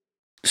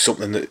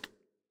something that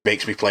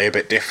makes me play a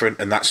bit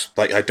different. And that's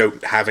like, I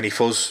don't have any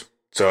fuzz,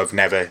 so I've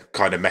never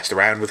kind of messed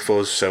around with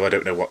fuzz, so I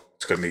don't know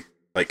what's going to be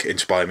like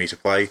inspire me to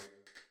play.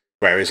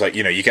 Whereas, like,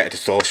 you know, you get a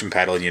distortion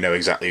pedal and you know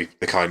exactly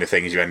the kind of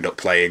things you end up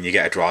playing. You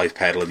get a drive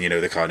pedal and you know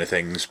the kind of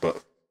things,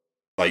 but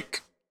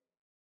like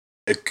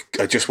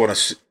I just want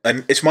to,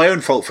 and it's my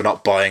own fault for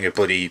not buying a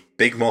bloody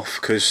Big Muff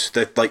because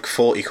they're like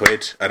 40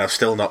 quid, and I've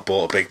still not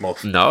bought a Big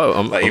Muff. No,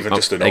 Even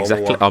just a normal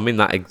exactly. one. I'm in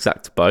that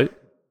exact boat.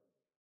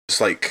 It's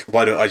like,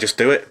 why don't I just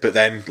do it? But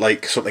then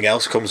like something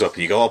else comes up,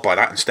 and you go, "I'll buy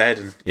that instead."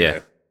 And Yeah. you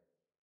know.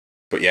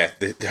 But yeah,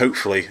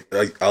 hopefully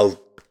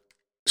I'll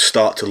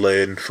start to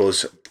learn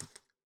fuzz.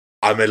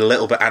 I'm a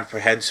little bit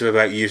apprehensive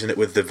about using it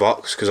with the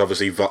Vox because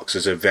obviously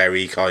Voxes are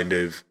very kind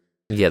of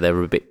Yeah,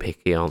 they're a bit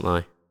picky, aren't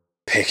they?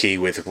 picky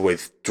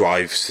with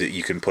drives that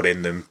you can put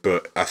in them.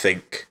 But I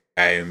think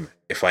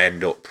if I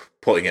end up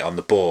putting it on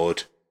the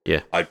board,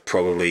 Yeah. I'd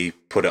probably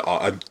put it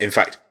on. In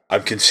fact,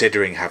 I'm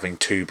considering having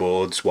two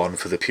boards, one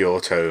for the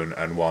Pure Tone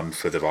and one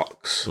for the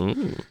Vox.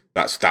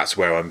 That's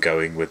where I'm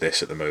going with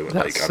this at the moment.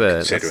 That's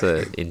that's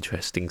an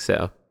interesting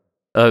setup.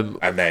 And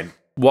then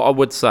what I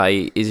would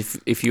say is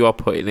if you are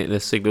putting it in a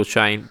single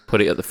chain,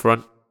 put it at the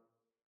front.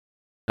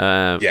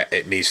 yeah,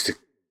 it needs to,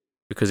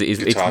 because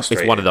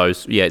it's one of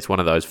those. Yeah, it's one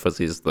of those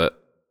fuzzies that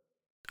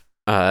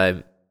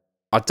I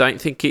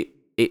don't think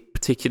it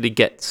particularly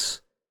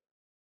gets,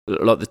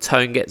 like, the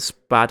tone gets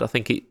bad. I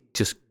think it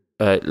just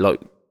like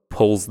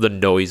pulls the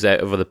noise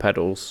out of other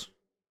pedals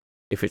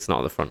if it's not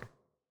at the front.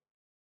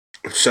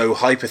 So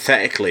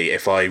hypothetically,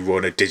 if I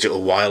run a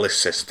digital wireless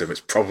system,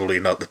 it's probably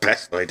not the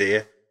best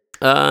idea.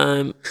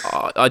 I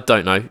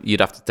don't know.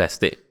 You'd have to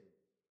test it.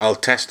 I'll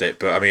test it,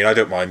 but I mean, I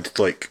don't mind.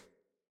 Like,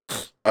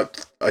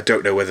 I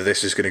don't know whether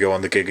this is going to go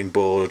on the gigging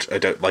board. I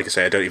don't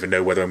even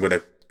know whether I'm going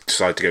to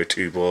decide to go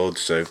two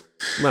boards. So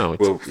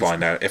we'll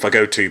find out. If I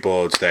go two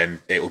boards,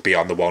 then it will be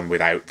on the one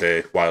without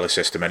the wireless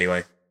system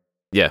anyway.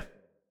 Yeah,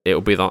 it'll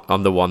be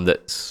on the one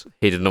that's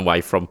hidden away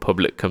from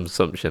public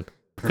consumption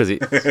because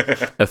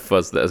it's a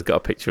fuzz that has got a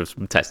picture of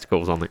some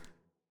testicles on it.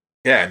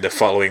 Yeah, and the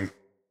following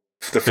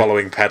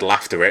pedal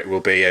after it will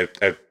be a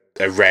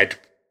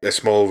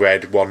small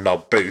red one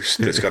knob boost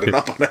that's got a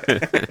knob on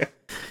it.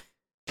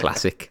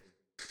 Classic.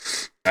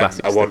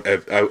 And I want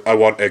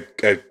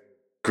a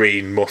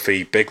green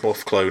Muffy Big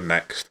Muff clone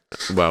next.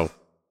 Well,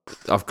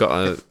 I've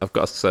got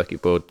a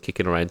circuit board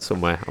kicking around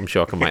somewhere. I'm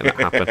sure I can make that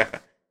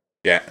happen.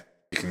 Yeah,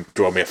 you can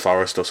draw me a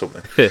forest or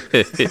something.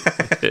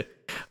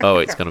 Oh,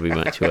 it's going to be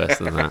much worse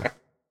than that.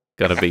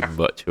 Going to be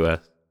much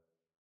worse.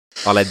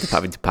 I'll end up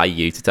having to pay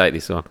you to take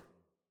this one.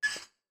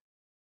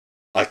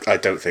 I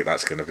don't think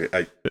that's going to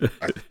be.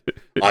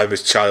 I'm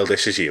as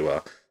childish as you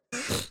are.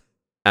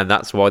 And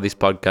that's why this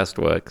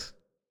podcast works.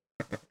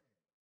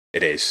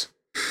 It is.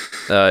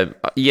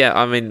 Yeah,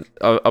 I mean,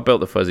 I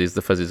built the fuzzies.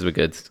 The fuzzies were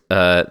good.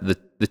 The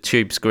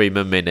Tube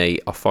Screamer Mini,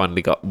 I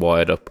finally got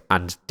wired up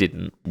and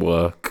didn't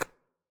work.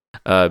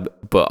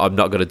 But I'm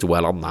not going to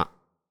dwell on that.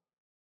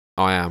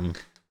 I am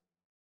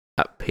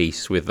at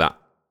peace with that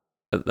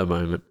at the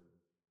moment.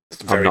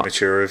 It's very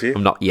mature of you.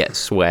 I'm not yet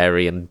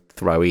sweary and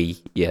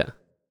throwy yet.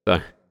 So.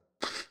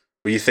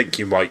 Well, you think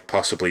you might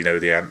possibly know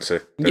the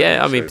answer?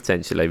 Yeah, I mean,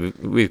 potentially.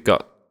 We've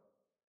got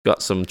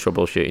some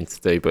troubleshooting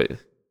to do, but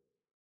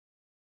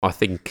I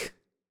think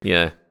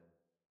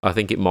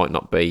it might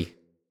not be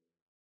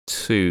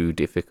too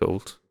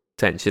difficult,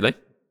 potentially.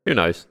 Who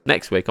knows?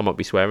 Next week I might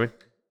be swearing.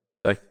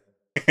 So.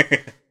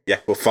 Yeah,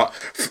 well,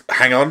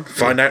 hang on,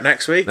 find out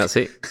next week. That's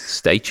it.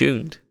 Stay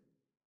tuned.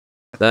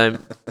 But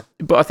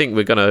I think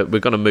we're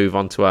gonna move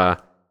on to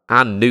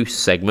our new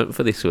segment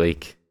for this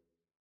week.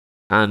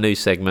 Our new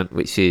segment,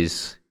 which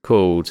is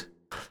called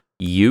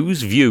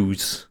Use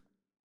Views.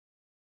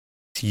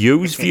 It's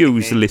Use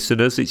Views,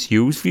 listeners. It's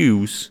Use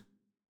Views.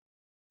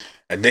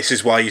 And this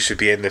is why you should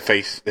be in the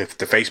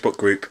Facebook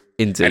group.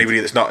 Indeed. Anybody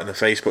that's not in the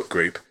Facebook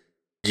group,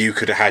 you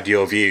could have had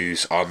your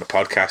views on the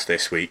podcast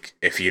this week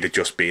if you'd have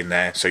just been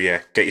there. So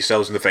yeah, get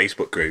yourselves in the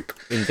Facebook group.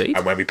 Indeed.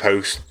 And when we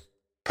post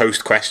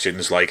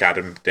questions like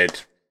Adam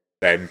did,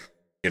 then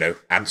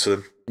answer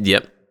them.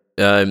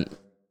 Yep.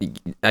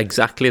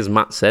 Exactly as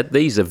Matt said,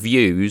 these are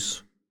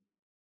views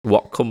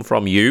what come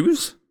from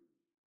yous.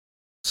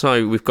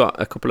 So we've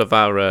got a couple of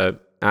our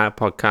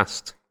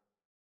podcast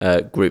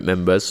group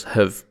members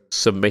have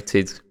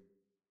submitted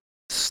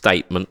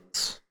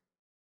statements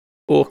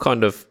or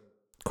kind of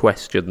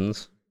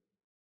questions.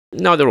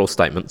 No, they're all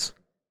statements.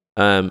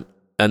 And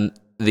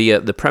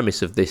the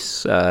premise of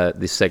this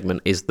this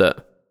segment is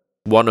that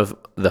one of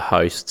the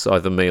hosts,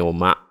 either me or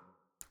Matt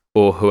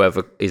or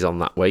whoever is on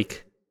that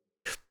week,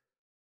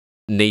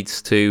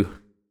 needs to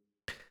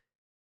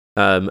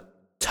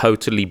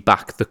totally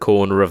back the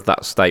corner of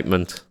that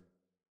statement,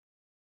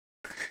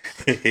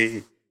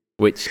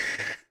 which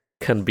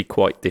can be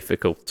quite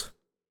difficult.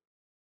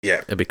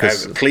 Yeah,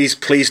 because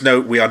please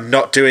note we are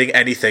not doing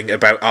anything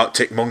about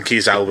Arctic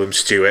Monkeys album,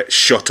 Stuart.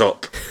 Shut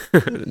up.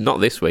 Not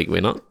this week, we're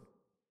not.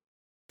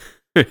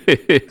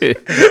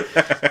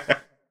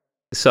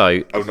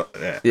 So,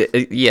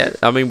 yeah,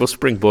 I mean, we'll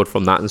springboard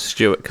from that, and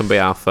Stuart can be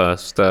our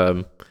first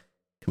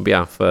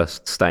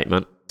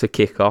statement to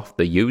kick off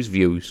the Use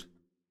Views.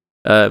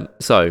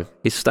 So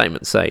his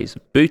statement says,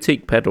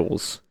 boutique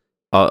pedals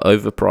are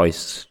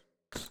overpriced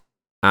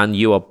and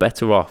you are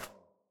better off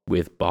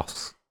with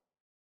Boss.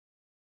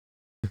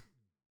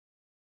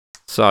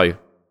 So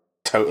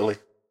totally.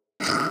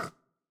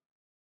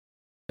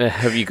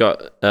 Have you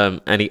got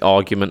any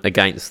argument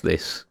against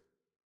this?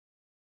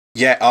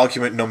 Yeah,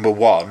 argument number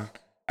one,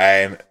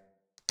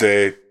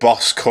 the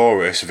Boss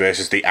chorus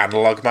versus the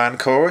Analog Man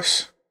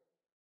chorus.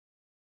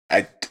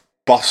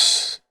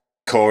 Boss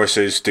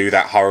choruses do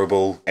that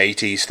horrible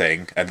 80s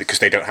thing, and because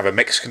they don't have a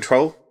mix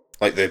control,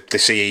 like the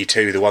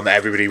CE2, the one that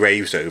everybody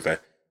raves over,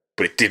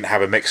 but it didn't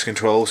have a mix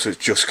control, so it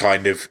just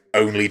kind of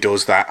only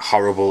does that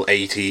horrible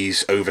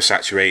 80s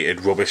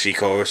oversaturated rubbishy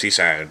chorusy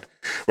sound.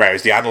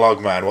 Whereas the Analog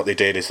Man, what they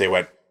did is they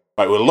went,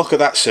 right, we'll look at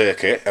that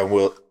circuit and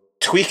we'll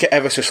tweak it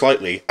ever so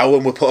slightly,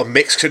 and we'll put a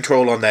mix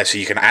control on there so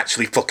you can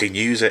actually fucking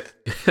use it.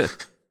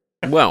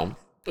 Well,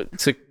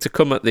 to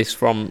come at this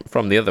from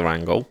the other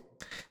angle,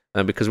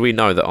 because we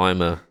know that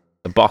I'm a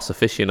Boss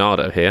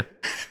aficionado here,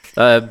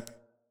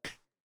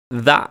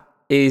 that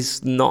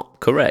is not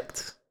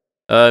correct.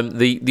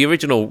 The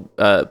original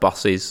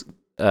Bosses,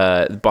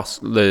 the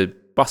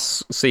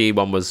Boss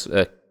CE1 was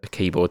a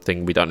keyboard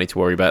thing. We don't need to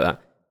worry about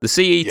that. The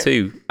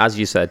CE2, as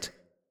you said,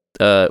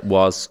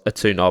 was a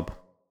two knob,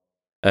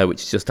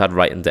 which just had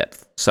rate and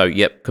depth. So,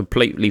 yep,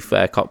 completely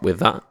fair cop with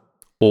that.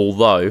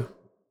 Although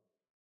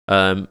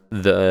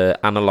the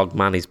Analog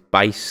Man is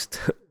based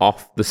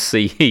off the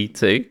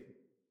CE2.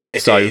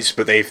 It is,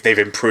 but they've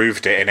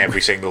improved it in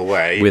every single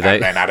way, and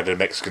then added a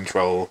mix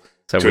control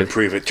to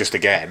improve it just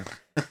again.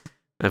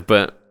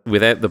 But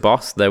without the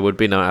Boss, there would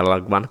be no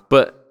Analog Man.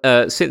 But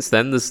since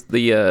then, there's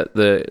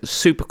the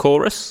Super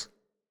Chorus,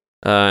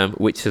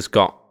 which has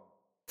got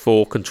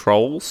 4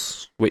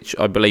 controls, which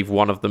I believe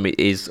one of them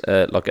is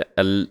like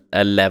a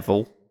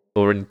level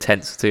or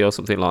intensity or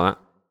something like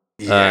that.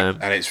 Yeah,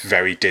 and it's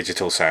very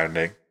digital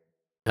sounding.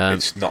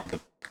 It's not the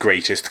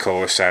greatest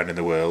chorus sound in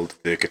the world.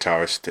 The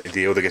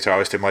other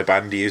guitarist in my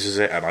band uses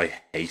it, and I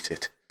hate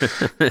it.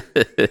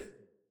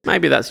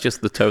 Maybe that's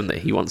just the tone that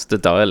he wants to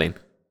dial in.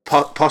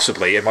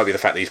 Possibly, it might be the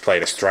fact that he's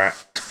playing a Strat.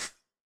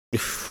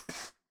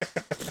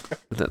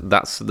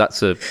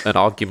 That's an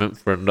argument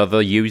for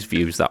another Used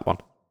Views, that one.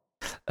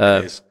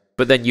 But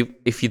then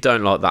if you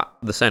don't like that,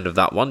 the sound of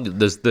that one,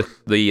 there's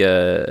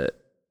the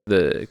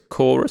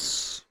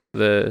chorus,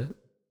 the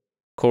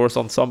chorus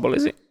ensemble,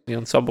 is it? The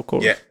ensemble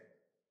chorus?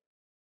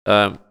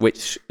 Yeah.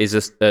 Which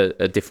is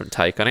a different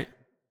take on it.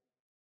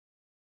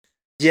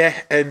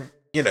 Yeah, and,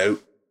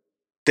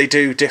 they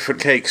do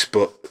different takes,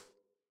 but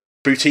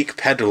boutique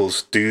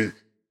pedals do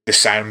the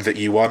sound that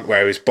you want,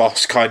 whereas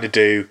Boss kind of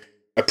do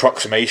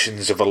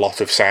approximations of a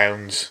lot of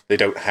sounds. They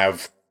don't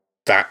have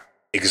that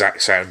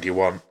exact sound you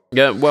want.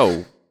 Yeah,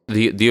 well,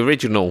 the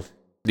original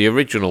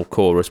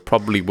chorus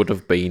probably would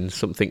have been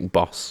something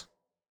Boss.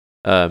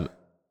 And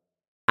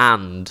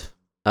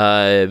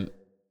the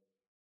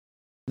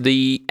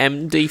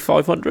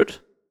MD500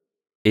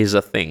 is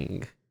a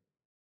thing.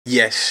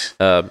 Yes.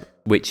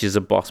 Which is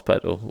a Boss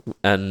pedal,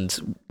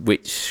 and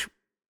which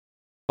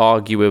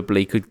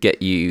arguably could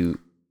get you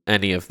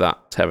any of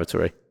that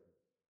territory.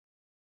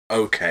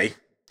 Okay.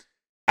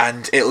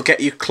 And it'll get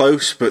you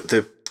close, but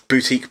the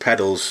boutique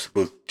pedals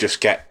will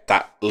just get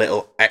that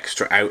little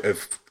extra out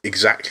of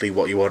exactly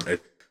what you wanted.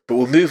 But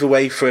we'll move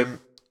away from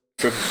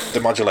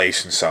the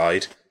modulation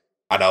side,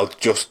 and I'll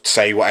just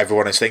say what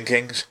everyone is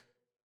thinking.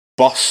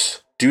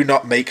 Boss do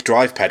not make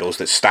drive pedals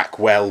that stack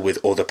well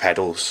with other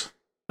pedals.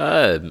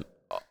 I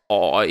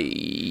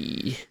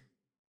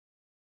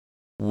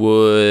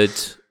would.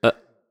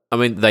 I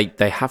mean,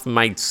 they have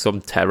made some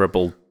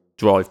terrible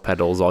drive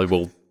pedals. I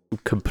will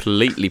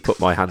completely put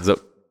my hands up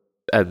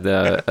and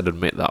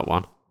admit that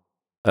one.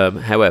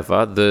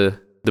 However,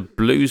 the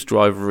Blues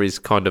Driver is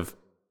kind of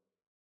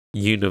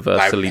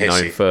universally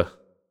known for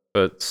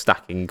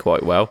stacking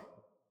quite well.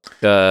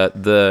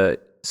 The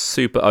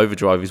Super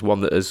Overdrive is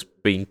one that has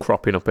been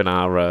cropping up in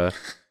our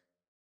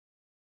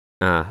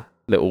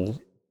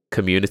little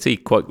community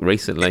quite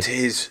recently. It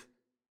is.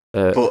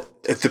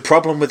 But the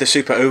problem with the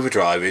Super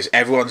Overdrive is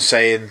everyone's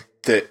saying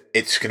that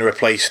it's going to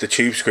replace the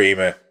Tube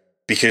Screamer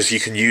because you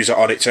can use it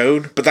on its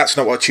own, but that's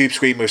not what Tube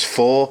Screamer is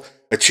for.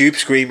 A Tube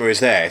Screamer is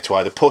there to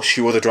either push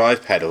your other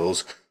drive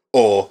pedals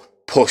or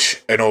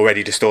push an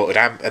already distorted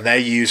amp, and they're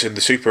using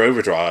the Super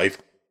Overdrive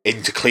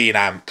into clean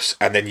amps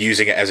and then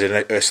using it as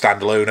a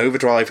standalone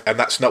overdrive, and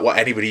that's not what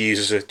anybody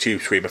uses a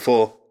Tube Screamer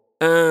for.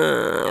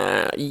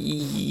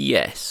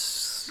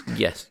 Yes.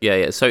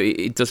 Yeah. So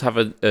it does have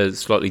a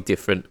slightly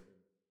different,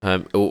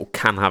 or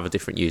can have a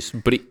different use,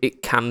 but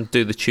it can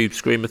do the Tube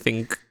Screamer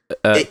thing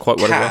quite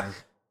well as well.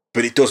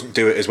 But it doesn't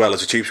do it as well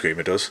as a Tube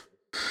Screamer does.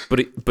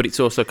 But it's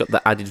also got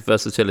the added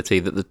versatility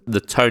that the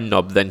tone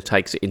knob then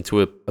takes it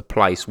into a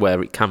place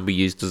where it can be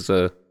used as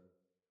a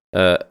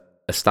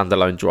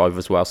standalone drive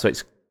as well. So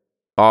it's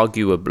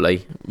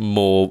arguably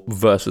more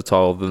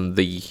versatile than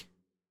the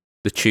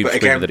Tube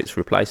Screamer that it's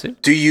replacing.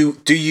 Do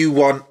you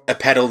want a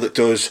pedal that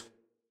does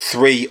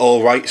 3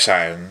 all right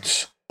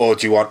sounds, or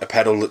do you want a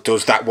pedal that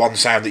does that one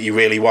sound that you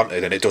really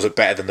wanted and it does it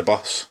better than the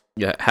Boss?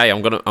 Yeah. Hey,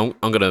 I'm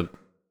gonna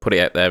put it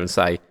out there and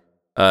say,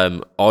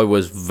 I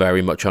was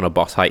very much on a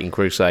Boss hating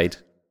crusade,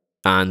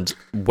 and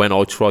when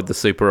I tried the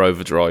Super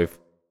Overdrive,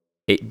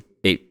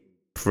 it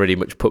pretty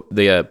much put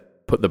the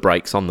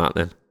brakes on that.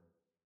 Then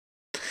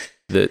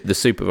the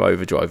Super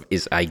Overdrive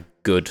is a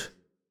good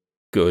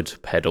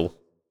pedal.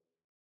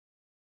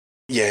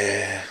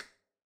 Yeah,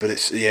 but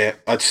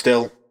I'd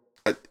still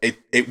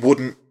it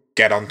wouldn't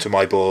get onto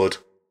my board.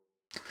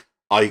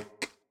 I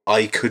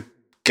could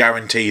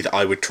guarantee that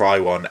I would try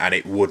one and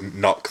it wouldn't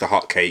knock the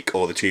Hotcake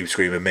or the Tube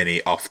Screamer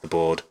Mini off the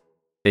board.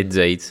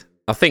 Indeed.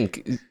 I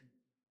think,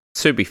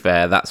 to be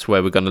fair, that's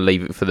where we're going to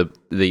leave it for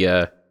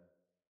the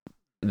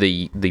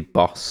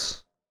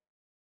boss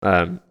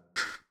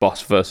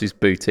versus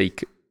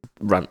boutique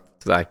rant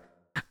today.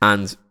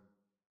 And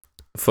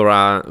for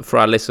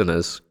our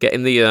listeners, get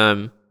in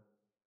the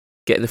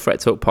Fret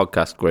Talk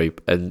podcast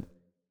group and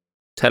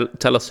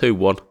tell us who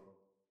won.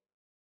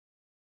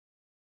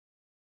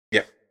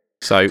 Yeah.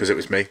 So because it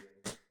was me.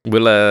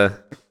 We'll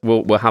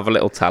have a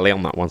little tally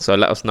on that one. So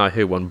let us know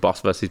who won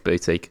Boss versus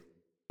Boutique.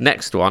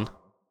 Next one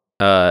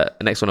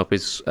up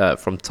is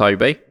from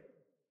Toby.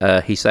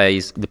 He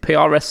says the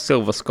PRS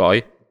Silver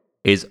Sky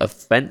is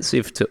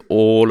offensive to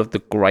all of the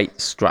great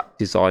Strat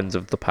designs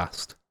of the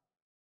past.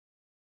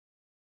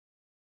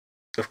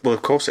 Well,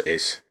 of course it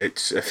is.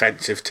 It's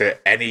offensive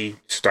to any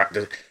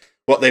Strat.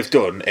 What they've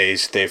done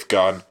is they've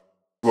gone,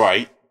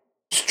 right,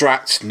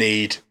 Strats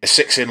need a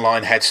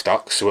 6-in-line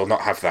headstock, so we'll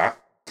not have that.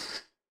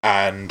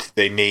 And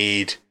they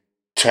need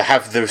to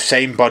have the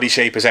same body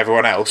shape as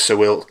everyone else, so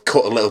we'll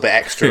cut a little bit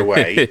extra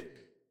away.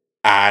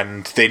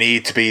 And they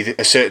need to be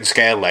a certain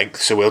scale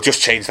length, so we'll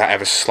just change that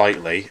ever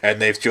slightly.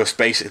 And they've just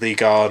basically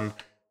gone,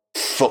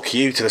 fuck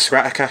you to the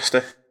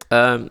Stratocaster.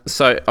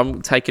 So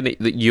I'm taking it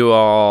that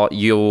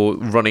you're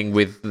running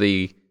with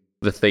the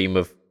theme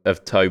of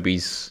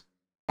Toby's.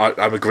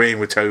 I'm agreeing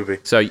with Toby.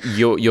 So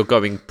you're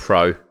going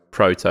pro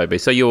Toby.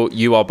 So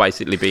you are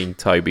basically being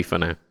Toby for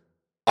now.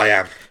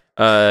 I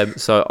am.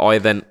 So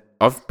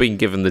I've been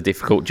given the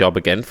difficult job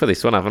again for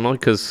this one, haven't I?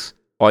 Because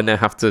I now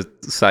have to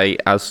say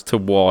as to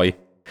why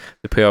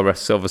the PRS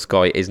Silver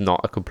Sky is not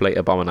a complete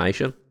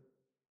abomination.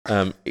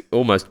 It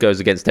almost goes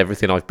against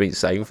everything I've been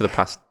saying for the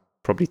past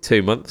probably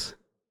 2 months.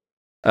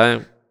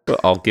 But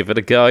I'll give it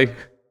a go.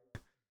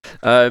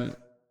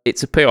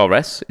 It's a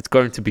PRS. It's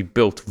going to be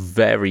built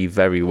very,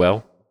 very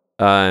well.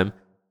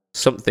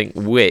 Something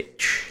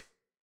which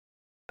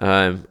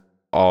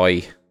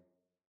I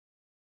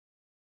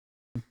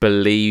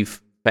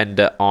believe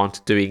Fender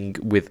aren't doing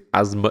with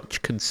as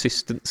much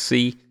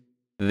consistency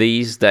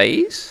these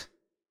days.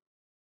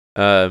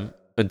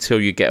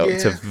 Until you get up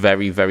to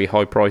very, very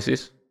high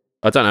prices.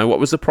 I don't know, what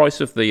was the price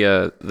of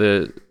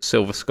the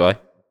Silver Sky?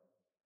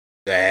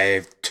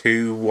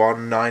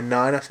 $2,199,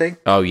 I think.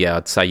 Oh yeah,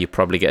 I'd say you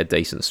probably get a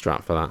decent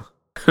Strat for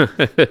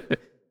that.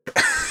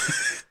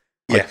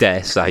 I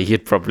dare say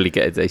you'd probably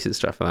get a decent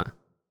Strat for that.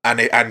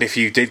 And if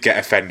you did get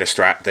a Fender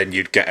Strat, then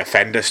you'd get a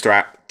Fender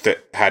Strat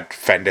that had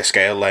Fender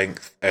scale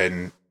length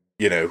and,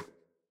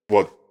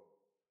 what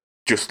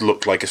just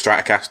looked like a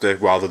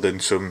Stratocaster rather than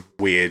some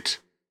weird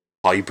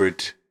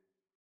hybrid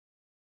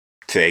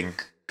thing.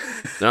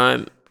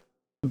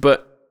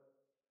 But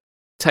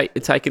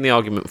taking the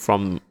argument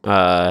from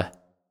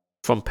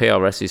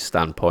PRS's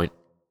standpoint,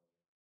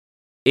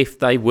 if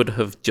they would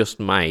have just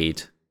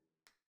made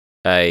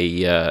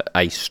a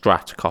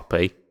Strat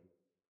copy,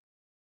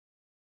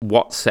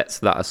 what sets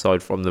that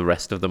aside from the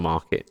rest of the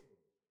market?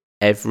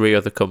 Every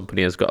other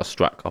company has got a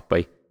Strat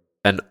copy,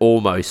 and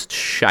almost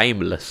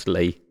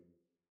shamelessly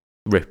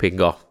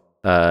ripping off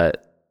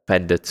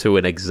Fender to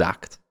an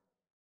exact.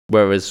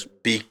 Whereas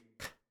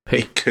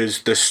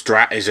because the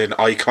Strat is an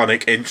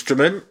iconic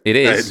instrument. It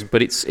is,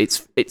 but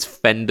it's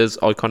Fender's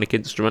iconic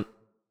instrument.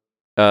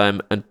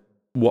 And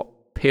what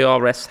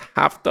PRS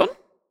have done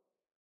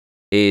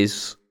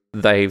is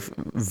they've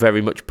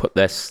very much put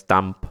their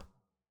stamp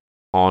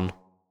on,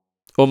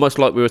 almost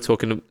like we were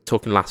talking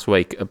last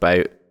week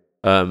about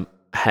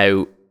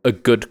how a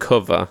good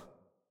cover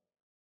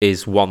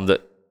is one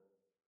that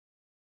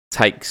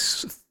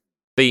takes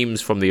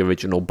themes from the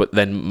original but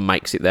then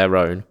makes it their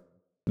own.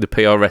 The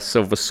PRS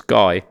Silver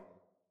Sky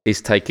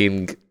is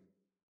taking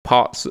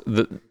parts of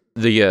the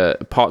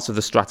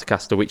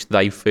Stratocaster which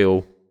they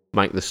feel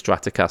make the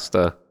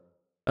Stratocaster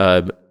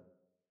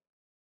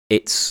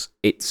its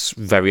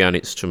very own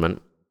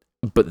instrument,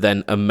 but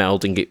then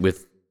melding it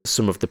with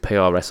some of the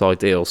PRS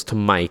ideals to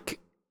make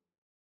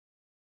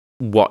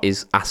what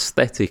is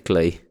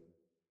aesthetically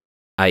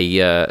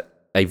a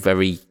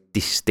very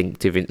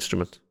distinctive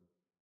instrument.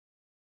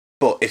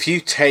 But if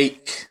you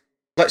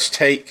let's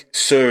take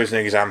Sir as an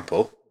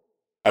example,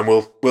 and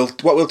what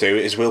we'll do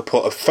is we'll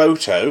put a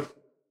photo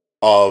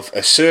of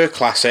a Sir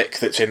Classic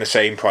that's in the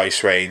same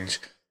price range,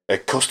 a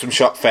custom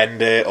shop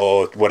Fender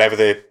or whatever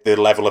the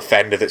level of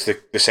Fender that's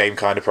the same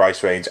kind of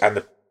price range,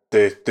 and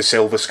the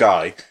Silver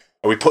Sky,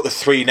 and we put the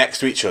three next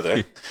to each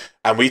other,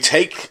 and we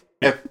take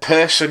a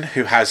person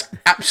who has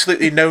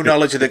absolutely no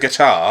knowledge of the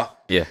guitar,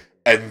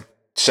 and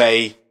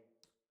say,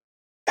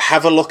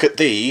 have a look at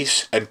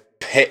these and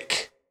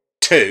pick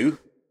two.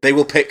 They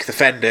will pick the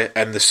Fender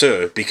and the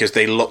Sir because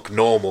they look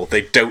normal.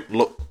 They don't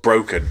look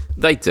broken.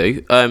 They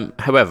do.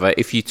 However,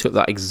 if you took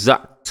that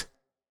exact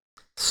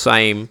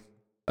same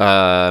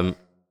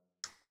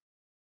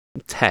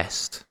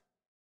test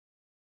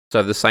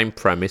So the same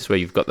premise where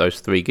you've got those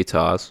 3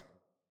 guitars,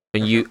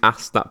 and you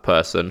ask that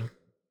person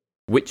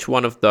which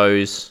one of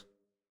those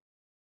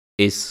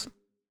is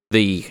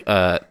the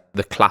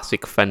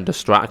classic Fender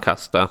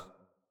Stratocaster.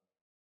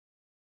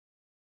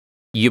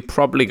 You're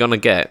probably gonna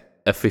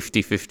get a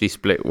 50-50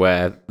 split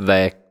where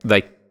they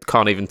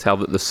can't even tell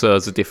that the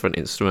Suhr's a different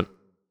instrument.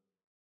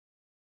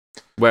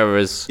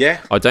 Whereas,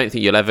 I don't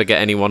think you'll ever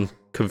get anyone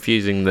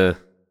confusing the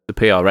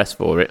PRS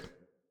for it.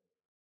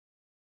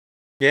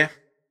 Yeah,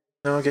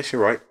 no, I guess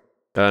you're right.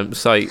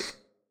 So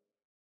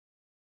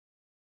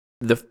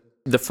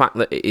the fact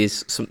that it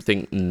is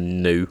something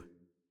new,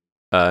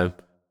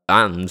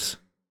 and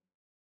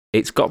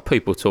it's got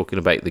people talking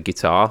about the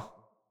guitar,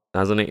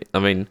 hasn't it? I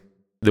mean,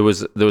 there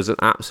was an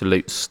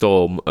absolute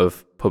storm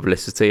of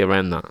publicity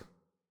around that.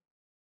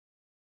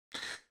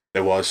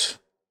 There was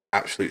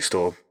absolute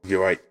storm.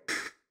 You're right.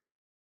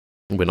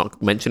 We're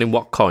not mentioning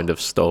what kind of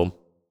storm.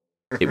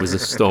 It was a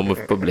storm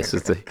of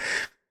publicity.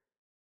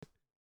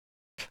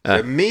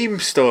 A meme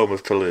storm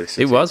of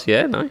publicity. It was,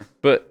 yeah, no,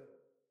 but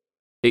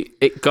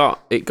it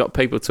got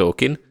people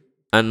talking,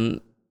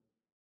 and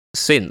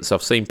since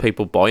I've seen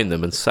people buying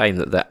them and saying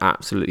that they're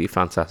absolutely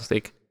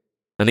fantastic,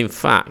 and in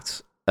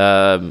fact,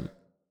 I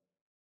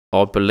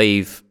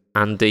believe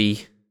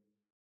Andy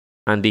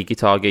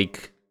Guitar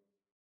Geek,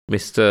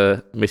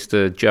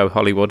 Mr. Joe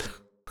Hollywood,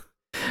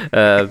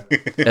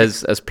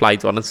 has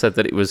played one and said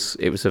that it was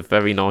a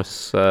very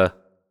nice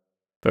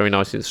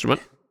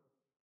instrument.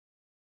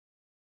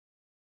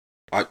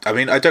 I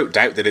mean, I don't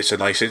doubt that it's a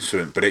nice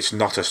instrument, but it's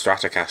not a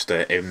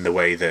Stratocaster in the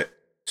way that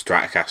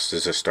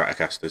Stratocasters are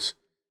Stratocasters.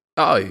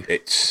 Oh,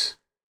 it's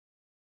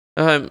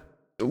well,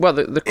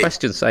 the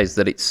question says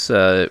that it's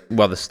the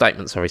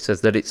statement says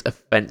that it's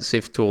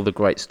offensive to all the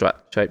great Strat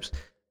shapes,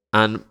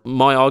 and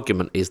my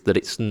argument is that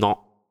it's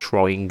not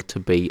trying to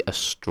be a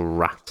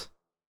Strat.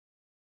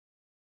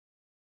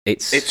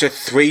 It's a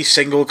 3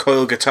 single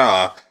coil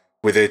guitar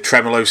with a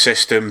tremolo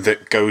system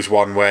that goes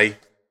one way.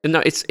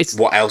 No, it's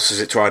what else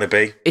is it trying to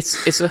be?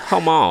 It's a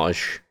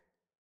homage,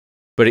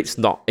 but it's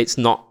not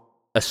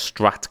a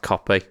Strat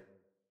copy.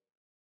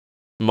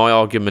 My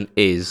argument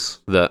is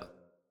that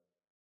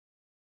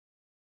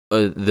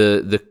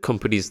the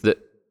companies that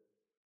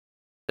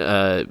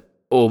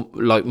or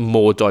like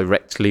more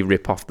directly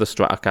rip off the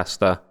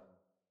Stratocaster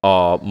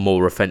are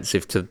more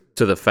offensive to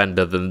the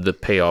Fender than the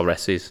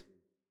PRSs.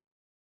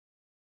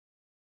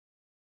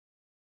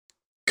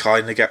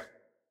 Kind of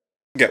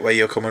get where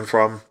you're coming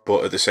from,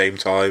 but at the same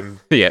time,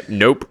 yeah,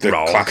 nope,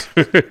 wrong.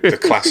 The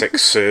classic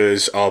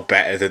Suhrs are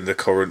better than the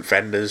current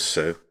Fenders,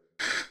 so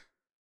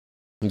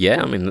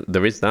yeah, I mean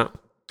there is that.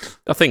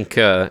 I think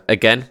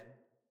again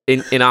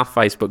in our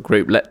Facebook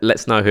group,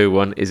 let's know who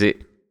won. Is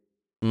it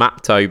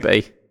Matt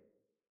Toby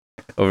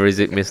or is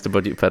it Mr.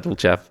 Budget Pedal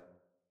Chap?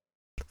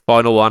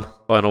 Final one.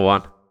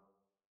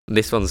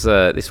 This one's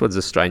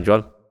a strange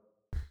one.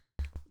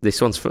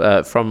 This one's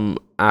from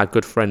our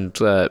good friend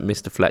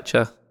Mr.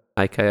 Fletcher,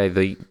 aka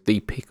the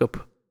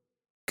pickup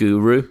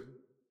guru,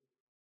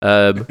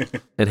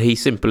 and he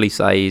simply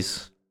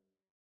says,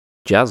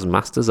 "Jazz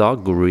Masters are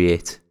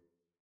great."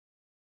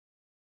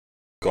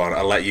 Go on,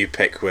 I'll let you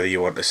pick whether you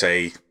want to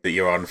say that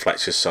you're on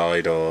Fletcher's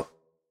side or.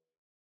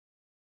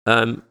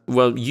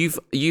 Well,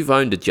 you've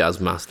owned a Jazz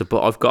Master,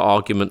 but I've got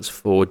arguments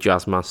for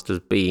Jazz Masters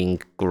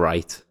being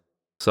great,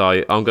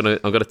 so I'm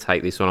gonna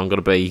take this one. I'm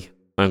gonna be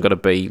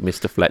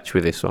Mr. Fletch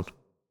with this one.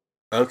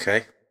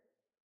 Okay.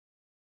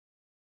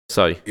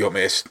 So you want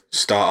me to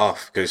start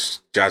off because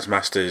Jazz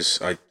Masters?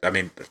 I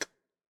mean,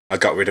 I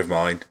got rid of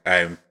mine.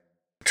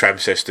 Trem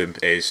system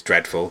is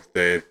dreadful.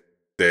 The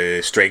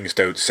strings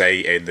don't say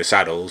in the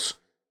saddles,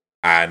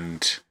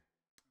 and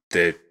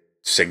the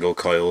single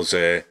coils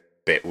are a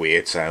bit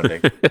weird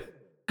sounding.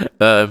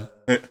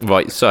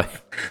 Right, so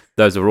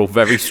those are all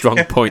very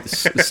strong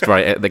points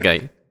straight at the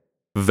gate.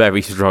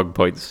 Very strong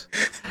points.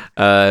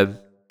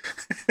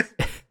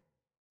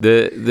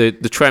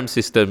 The Trem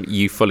system,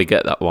 you fully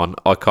get that one.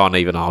 I can't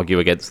even argue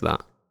against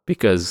that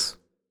because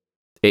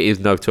it is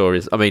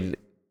notorious. I mean,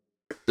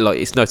 like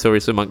it's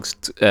notorious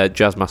amongst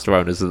Jazz Master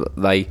owners that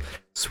they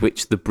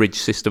switch the bridge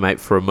system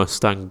out for a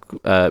Mustang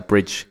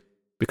bridge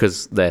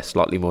because they're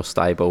slightly more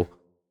stable,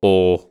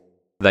 or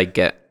they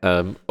get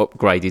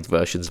upgraded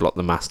versions like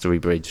the Mastery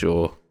bridge,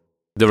 or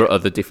there are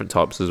other different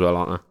types as well,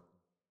 aren't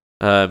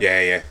there?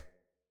 Yeah.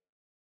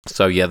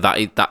 So yeah, that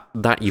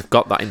you've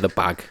got that in the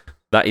bag.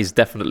 That is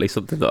definitely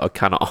something that I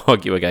cannot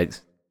argue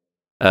against.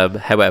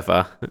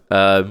 However,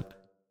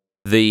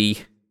 the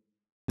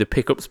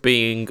pickups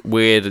being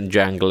weird and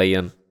jangly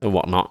and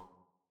whatnot,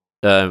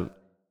 there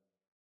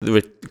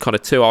are kind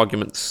of 2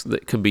 arguments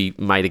that can be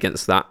made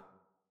against that.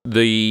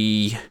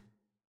 The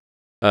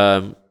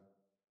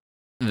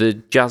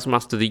Jazz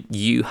Master that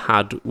you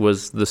had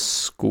was the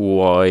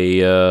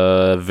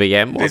Squier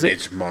VM, was it?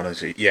 It's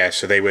Monity. Yeah,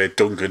 so they were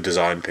Duncan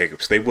design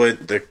pickups. They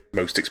weren't the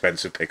most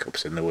expensive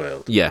pickups in the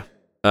world. Yeah.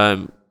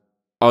 I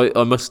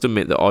must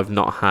admit that I've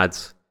not had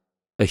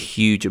a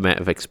huge amount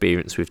of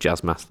experience with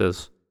Jazz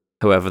Masters.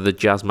 However, the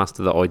Jazz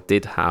Master that I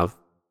did have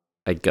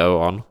a go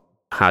on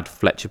had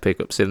Fletcher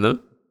pickups in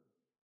them.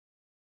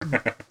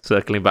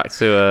 circling back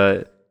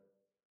to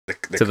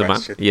the map,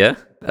 question. yeah.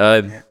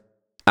 Yeah.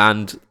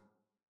 And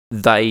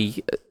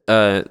they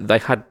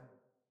had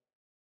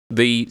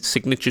the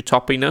signature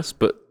toppiness,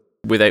 but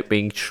without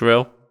being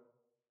shrill.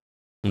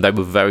 And they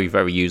were very,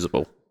 very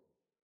usable.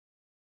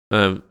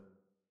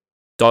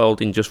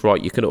 Dialed in just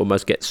right, you can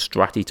almost get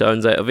stratty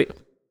tones out of it,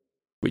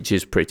 which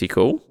is pretty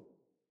cool.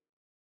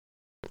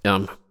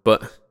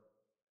 But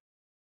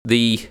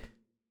the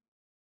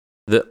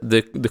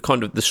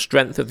kind of the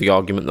strength of the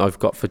argument that I've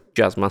got for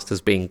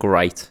Jazzmasters being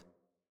great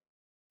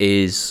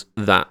is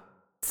that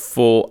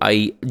for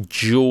a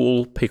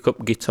dual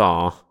pickup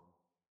guitar,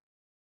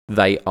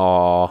 they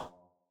are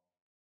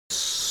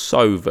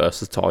so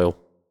versatile.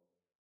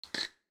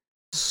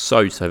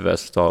 So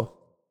versatile.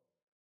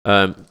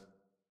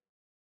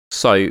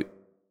 So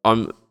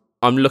I'm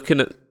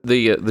looking at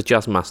the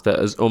Jazzmaster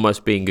as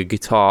almost being a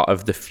guitar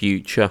of the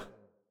future,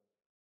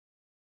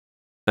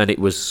 and it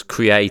was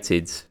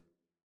created,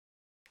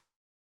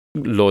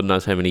 Lord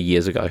knows how many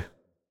years ago.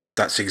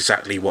 That's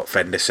exactly what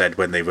Fender said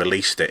when they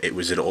released it. It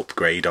was an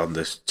upgrade on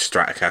the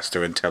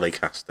Stratocaster and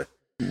Telecaster.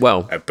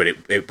 Well, but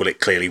it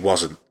clearly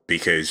wasn't,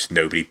 because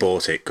nobody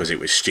bought it because it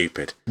was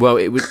stupid. Well,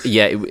 it was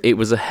it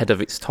was ahead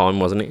of its time,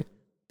 wasn't it?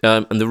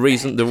 And the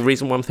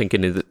reason why I'm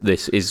thinking of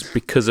this is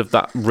because of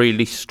that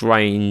really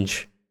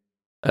strange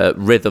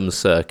rhythm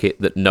circuit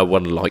that no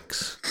one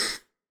likes.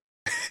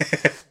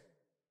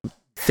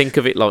 Think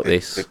of it like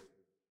this: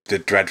 the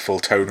dreadful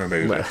tone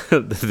remover.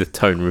 the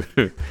tone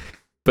remover.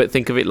 But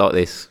think of it like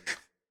this: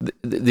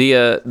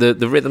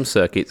 the rhythm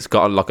circuit's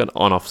got like an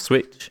on-off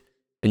switch,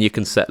 and you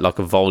can set like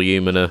a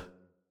volume and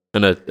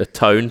a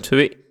tone to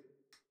it.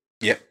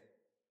 Yep.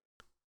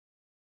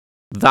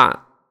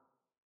 That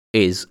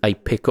is a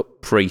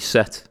pickup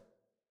preset.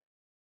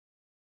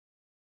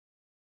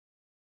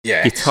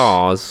 Yeah.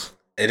 Guitars.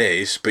 It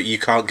is, but you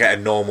can't get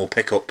a normal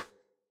pickup.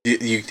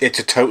 It's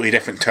a totally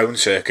different tone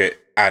circuit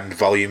and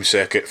volume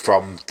circuit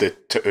from the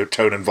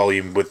tone and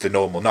volume with the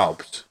normal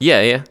knobs.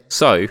 Yeah.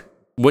 So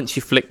once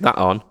you flick that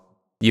on,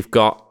 you've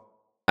got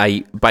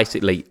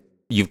basically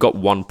you've got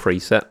one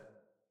preset,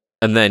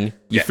 and then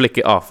you flick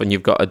it off, and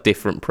you've got a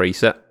different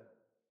preset.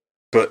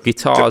 But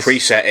guitars, the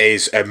preset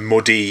is a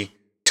muddy,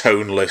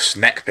 toneless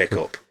neck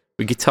pickup.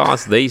 But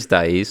guitars these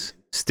days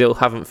still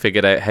haven't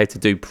figured out how to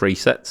do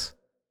presets.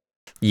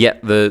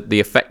 Yet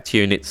the effect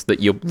units that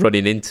you're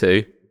running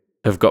into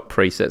have got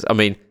presets. I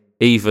mean,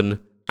 even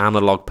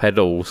analog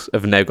pedals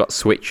have now got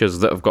switches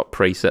that have got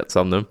presets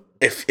on them.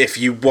 If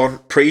you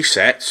want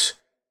presets,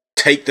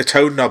 take the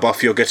tone knob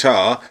off your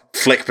guitar,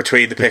 flick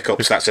between the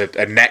pickups. That's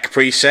a neck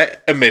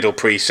preset, a middle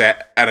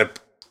preset, and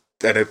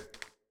a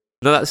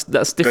No,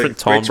 that's different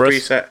timbre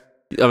preset.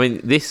 I mean,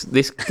 this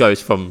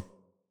goes from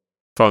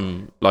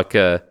like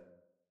a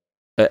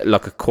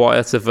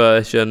quieter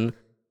version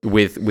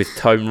with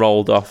tone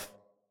rolled off,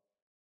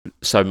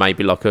 so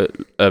maybe like a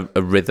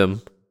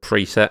rhythm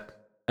preset,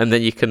 and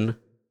then you can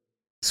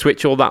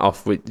switch all that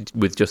off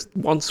with just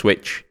one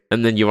switch,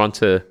 and then you're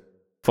onto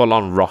full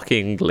on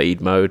rocking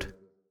lead mode.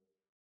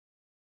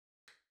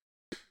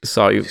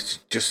 So it's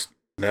just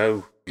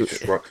no, you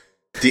just rock.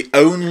 The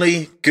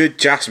only good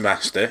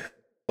Jazzmaster,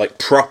 like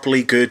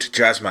properly good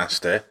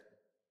Jazzmaster,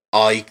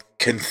 I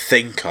can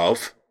think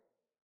of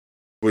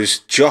was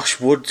Josh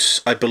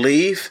Wood's, I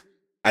believe,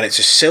 and it's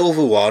a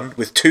silver one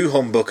with 2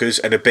 humbuckers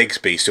and a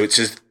Bigsby, so it's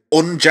as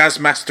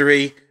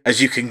un-Jazzmastery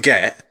as you can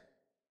get.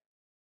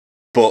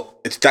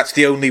 But that's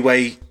the only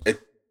way.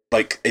 It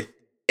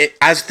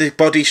as the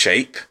body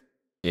shape.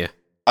 Yeah,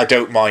 I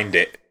don't mind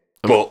it,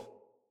 but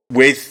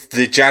with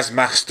the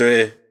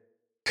Jazzmaster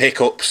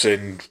pickups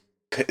and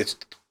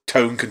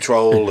tone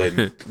control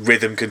and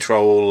rhythm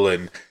control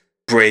and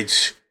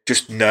bridge,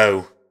 just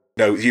no.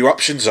 Your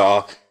options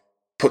are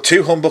put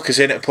 2 humbuckers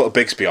in it and put a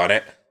Bigsby on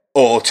it,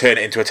 or turn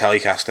it into a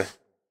Telecaster.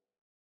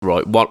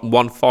 Right.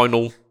 One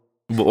final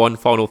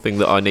thing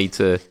that I need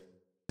to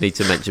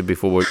mention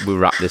before we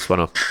wrap this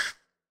one up.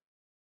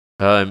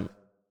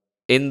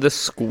 In the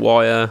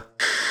Squier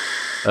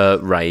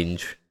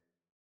range,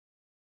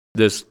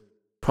 there's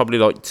probably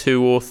like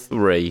 2 or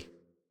 3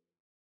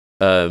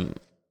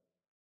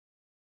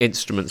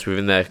 instruments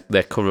within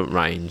their current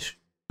range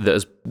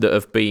that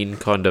have been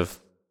kind of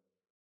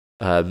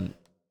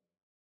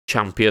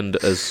championed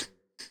as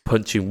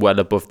punching well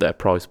above their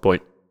price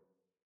point.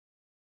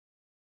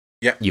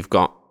 Yeah, you've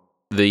got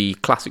the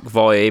classic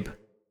vibe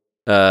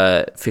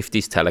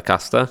 50s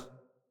Telecaster.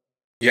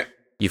 Yeah.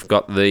 You've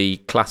got the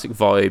classic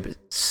vibe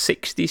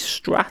 60s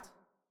Strat,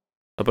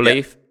 I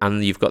believe,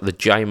 and you've got the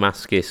J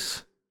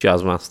Mascis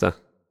Jazzmaster.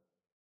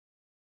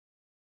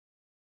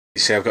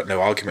 You see, I've got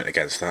no argument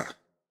against that.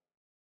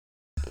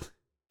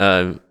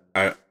 And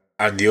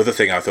the other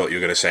thing I thought you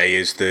were going to say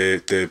is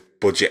the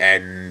budget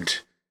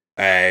end,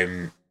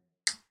 the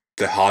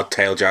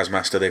hardtail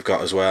Jazzmaster they've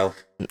got as well.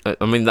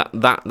 I mean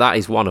that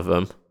is one of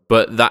them,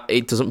 but that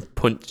it doesn't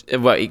punch.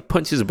 Well, it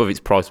punches above its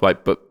price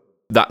point, but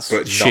that's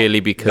surely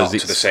because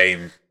it's the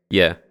same.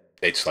 Yeah,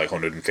 it's like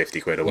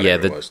 150 quid or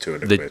whatever it was,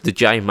 200 quid. The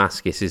J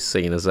Mascis is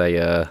seen as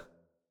a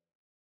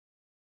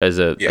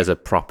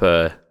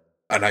proper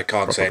And I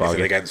can't say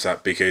anything against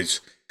that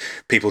because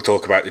people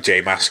talk about the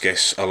J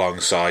Mascis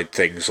alongside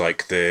things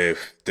like the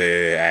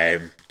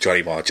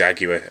Johnny Marr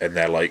Jaguar, and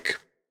they're like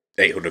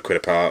 £800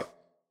 apart,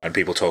 and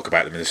people talk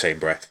about them in the same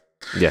breath.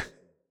 Yeah.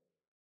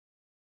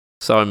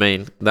 So I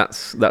mean,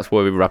 that's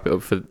where we wrap it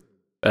up for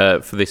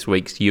this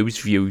week's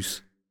used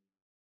views.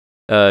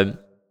 Let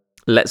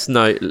us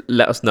know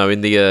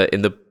in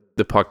the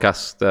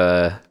podcast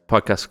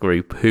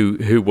group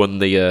who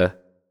won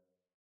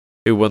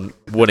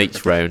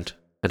each round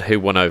and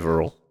who won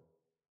overall.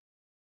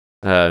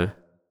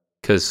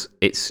 Because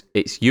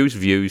it's used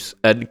views,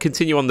 and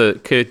continue on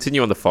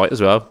the fight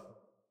as well.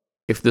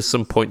 If there's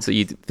some points that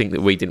you think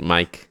that we didn't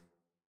make.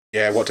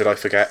 Yeah, what did I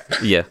forget?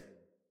 Yeah.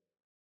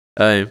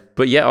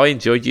 But yeah, I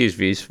enjoyed used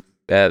views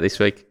this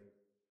week.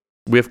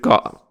 We've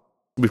got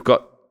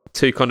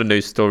two kind of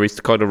news stories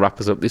to kind of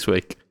wrap us up this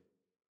week.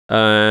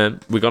 We're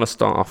gonna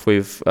start off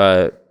with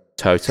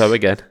Toto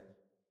again.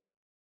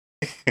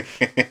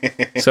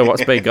 So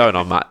what's been going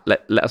on, Matt?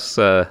 Let us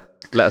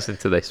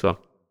into this one.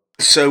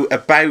 So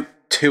about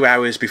 2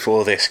 hours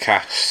before this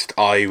cast,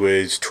 I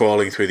was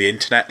trawling through the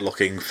internet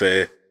looking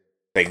for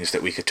things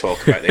that we could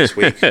talk about this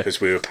week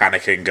because we were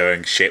panicking,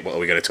 going, "Shit, what are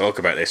we going to talk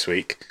about this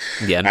week?"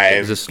 Yeah, it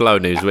was a slow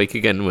news week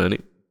again, wasn't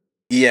it?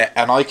 Yeah,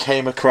 and I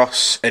came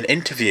across an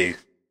interview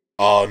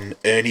on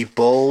Ernie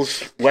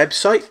Ball's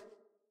website.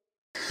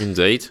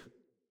 Indeed.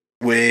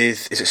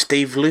 With, is it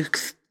Steve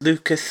Lukather?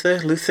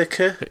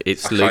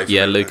 It's Luke,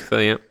 yeah,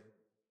 Lukather, yeah.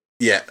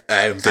 Yeah,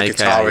 the AKA,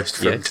 guitarist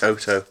from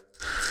Toto.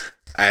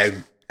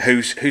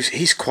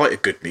 He's quite a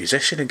good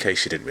musician, in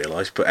case you didn't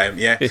realise. But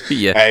yeah,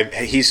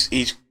 yeah. He's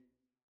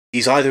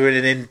either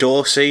an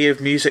endorsee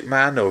of Music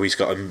Man or he's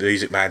got a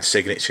Music Man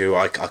signature.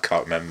 I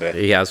can't remember.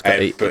 He has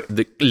got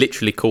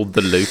literally called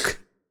the Luke.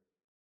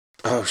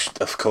 Oh,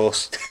 of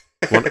course.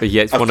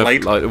 It's one of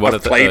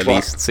the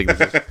earliest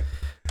signatures.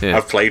 Yeah.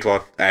 I've played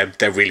one.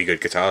 They're really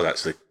good guitars,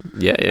 actually.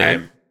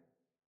 Yeah.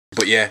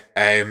 But yeah,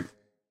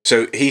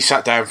 so he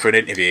sat down for an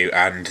interview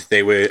and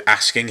they were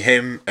asking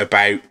him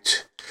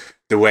about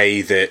the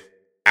way that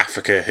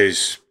Africa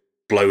has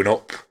blown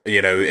up.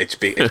 You know, it's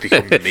become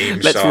the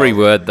meme Let's song.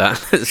 reword that.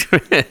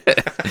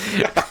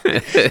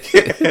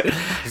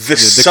 The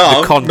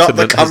song, the continent, not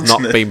the continent,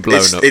 has not been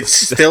blown up. It's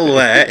still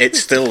there. It's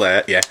still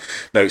there. Yeah.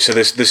 No. So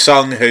the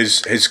song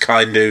has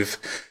kind of.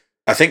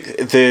 I think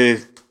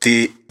the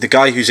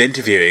guy who's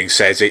interviewing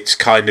says it's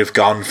kind of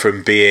gone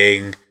from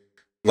being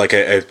like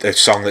a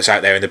song that's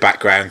out there in the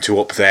background to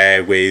up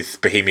there with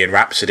Bohemian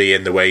Rhapsody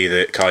in the way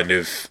that kind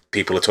of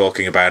people are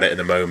talking about it in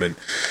the moment.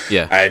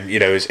 Yeah. And, you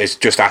know, it's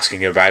just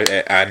asking about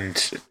it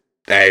and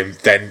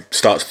then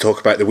starts to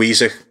talk about the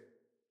Weezer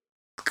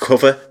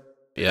cover.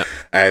 Yeah.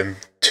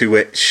 To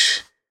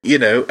which, you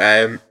know,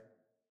 Mr.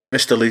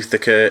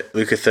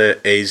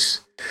 Lukather is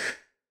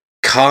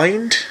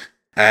kind.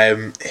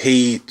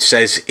 He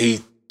says he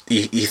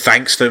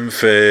thanks them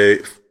for,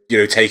 you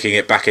know, taking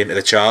it back into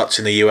the charts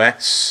in the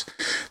US.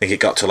 I think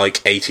it got to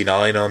like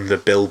 89 on the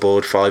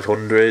Billboard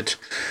 500.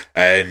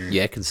 And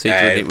yeah,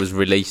 considering it was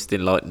released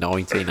in like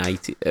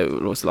 1980,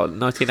 it was like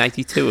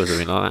 1982 or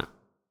something like that.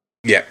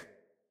 Yeah.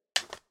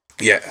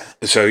 Yeah,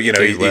 so, you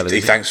know,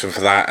 he thanks them for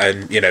that,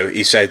 and, you know,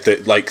 he said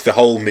that, like, the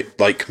whole,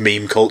 like,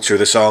 meme culture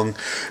of the song,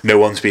 no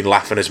one's been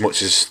laughing as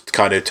much as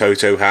kind of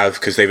Toto have,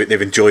 because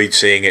they've enjoyed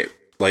seeing it,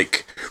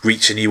 like,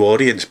 reach a new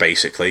audience,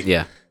 basically.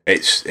 Yeah.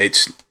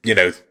 It's you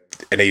know,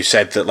 and he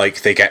said that,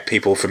 like, they get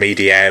people from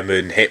EDM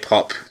and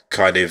hip-hop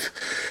kind of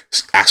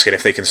asking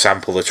if they can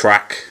sample the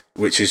track,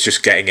 which is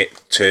just getting it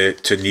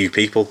to new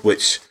people,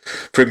 which,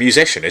 for a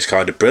musician, is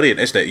kind of brilliant,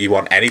 isn't it? You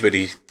want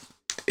anybody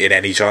in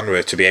any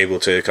genre to be able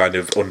to kind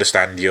of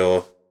understand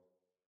your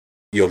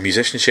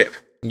musicianship.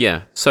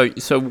 Yeah. So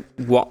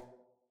what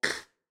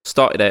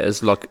started out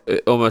as like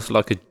almost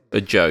like a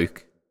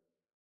joke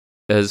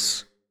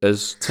has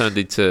turned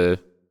into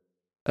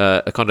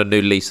a kind of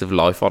new lease of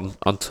life on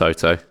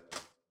Toto.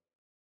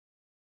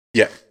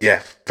 Yeah,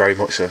 very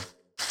much so.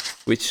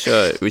 Which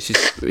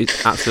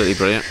is absolutely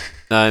brilliant.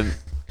 I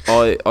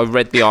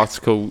read the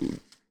article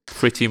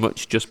pretty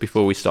much just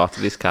before we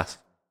started this cast,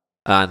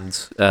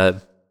 and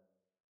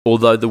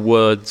although the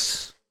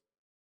words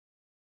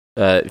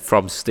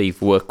from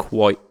Steve were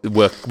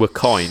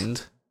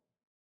kind,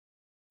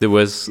 there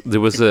was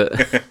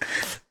a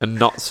a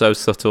not so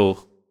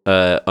subtle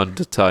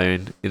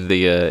undertone in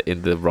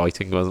the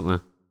writing,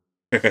 wasn't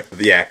there?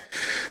 Yeah.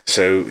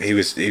 So he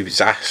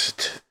was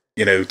asked,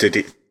 you know,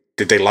 did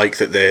they like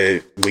that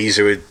the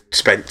Weezer had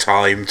spent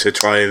time to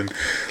try and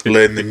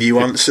learn the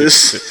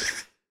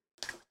nuances?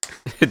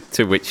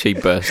 To which he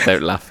burst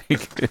out laughing.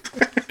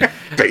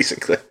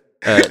 Basically.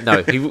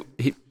 No, he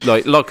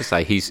like I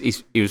say,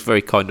 he was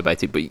very kind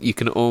about it, but you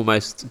can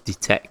almost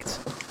detect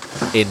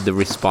in the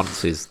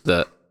responses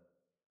that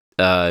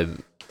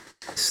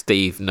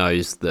Steve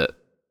knows that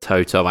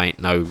Toto ain't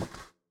no.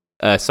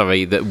 That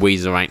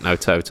Weezer ain't no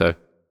Toto.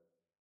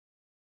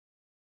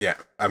 Yeah,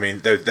 I mean,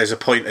 there's a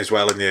point as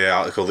well in the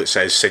article that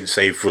says since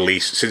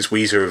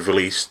Weezer have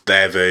released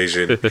their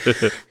version,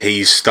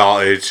 he's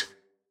started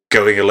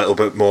going a little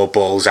bit more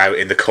balls out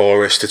in the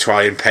chorus to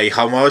try and pay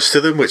homage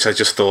to them, which I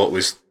just thought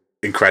was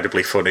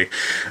incredibly funny.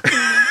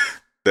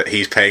 That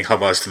he's paying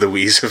homage to the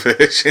Weezer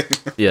version.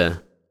 Yeah.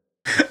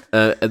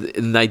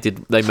 And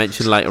they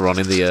mentioned later on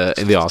in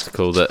the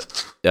article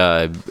that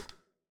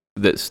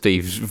that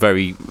Steve's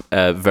very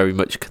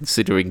much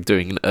considering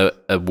doing a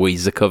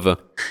Weezer cover.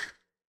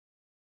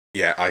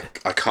 Yeah,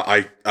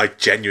 I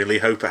genuinely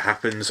hope it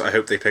happens. I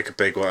hope they pick a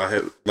big one. I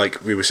hope,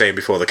 like we were saying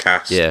before the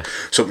cast,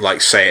 something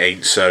like "Say It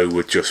Ain't So"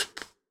 would just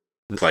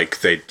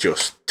they'd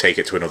just take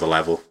it to another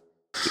level.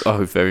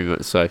 Oh, very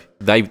much so.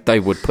 They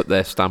would put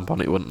their stamp on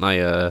it, wouldn't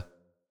they,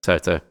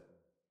 Toto?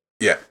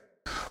 Yeah.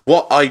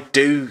 What I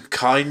do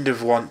kind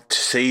of want to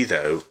see,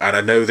 though, and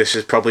I know this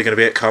is probably going to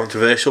be a bit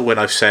controversial when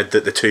I've said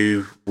that the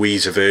two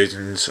Weezer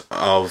versions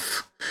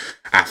of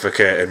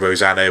Africa and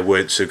Rosanna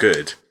weren't so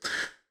good.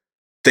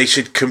 They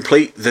should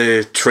complete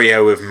the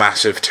trio of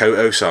massive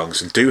Toto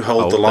songs and do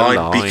Hold the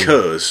Line.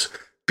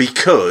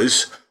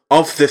 Because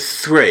of the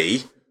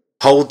three,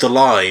 Hold the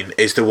Line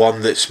is the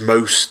one that's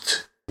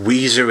most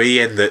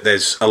Weezer-y in that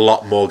there's a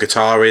lot more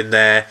guitar in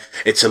there.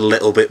 It's a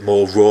little bit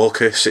more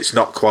raucous. It's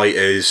not quite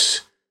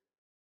as...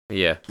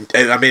 Yeah.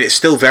 I mean, it's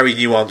still very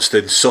nuanced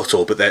and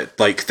subtle, but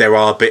there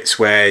are bits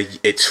where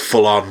it's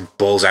full-on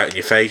balls out in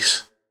your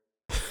face.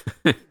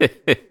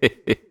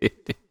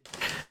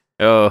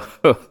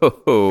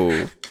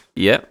 Oh,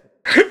 yep.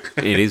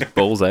 It is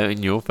balls out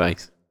in your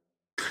face.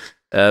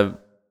 But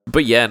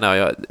yeah,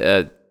 no,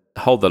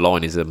 Hold the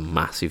Line is a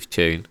massive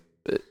tune.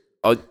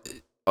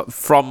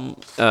 From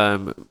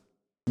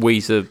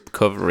Weezer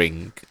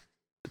covering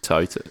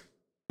Toto.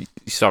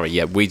 Sorry,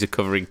 yeah, Weezer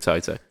covering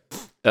Toto.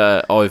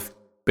 I've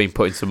been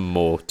putting some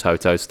more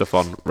Toto stuff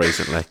on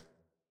recently.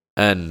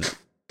 And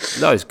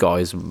those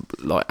guys,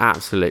 like,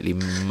 absolutely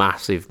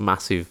massive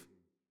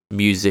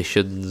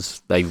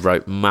musicians. They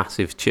wrote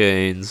massive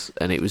tunes,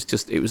 and it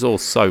was all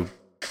so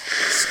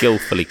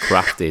skillfully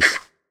crafted.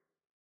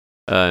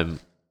 So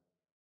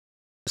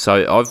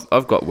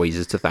I've got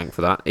Weezer to thank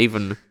for that.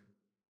 Even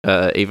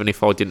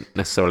if I didn't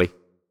necessarily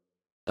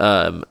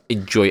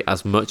enjoy it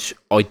as much,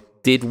 I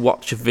did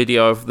watch a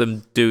video of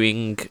them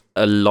doing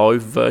a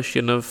live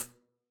version of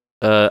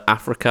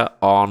Africa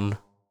on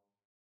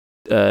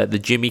the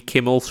Jimmy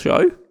Kimmel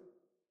show,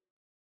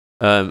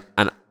 and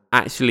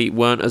actually it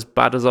weren't as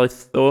bad as I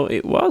thought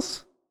it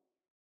was.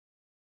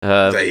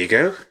 There you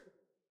go.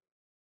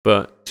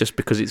 But just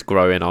because it's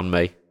growing on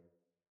me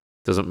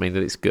doesn't mean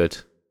that it's good.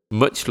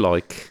 Much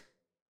like,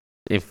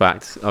 in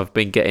fact, I've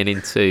been getting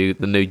into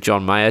the new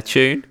John Mayer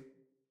tune,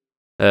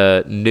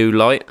 New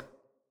Light.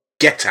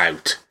 Get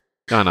Out.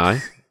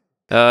 I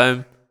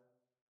know.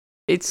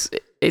 It's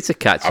a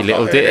catchy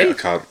little ditty.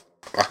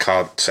 I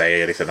can't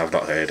say anything. I've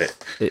not heard it.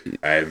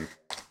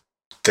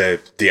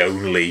 The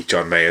only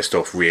John Mayer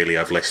stuff really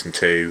I've listened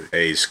to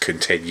is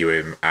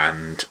Continuum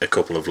and a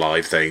couple of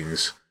live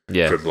things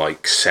from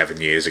like 7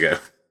 years ago.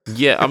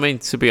 Yeah, I mean,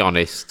 to be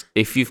honest,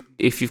 if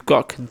you've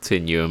got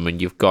Continuum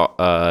and you've got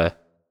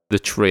the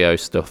trio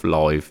stuff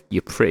live,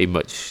 you're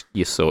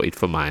sorted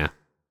for Mayer.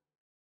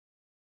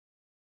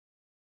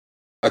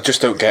 I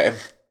just don't get him.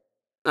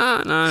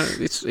 No,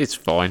 it's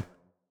fine.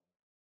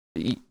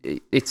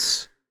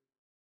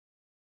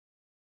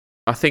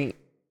 I think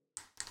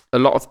a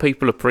lot of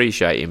people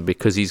appreciate him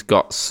because he's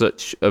got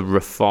such a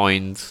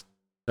refined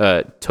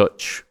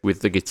touch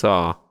with the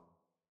guitar.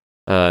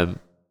 But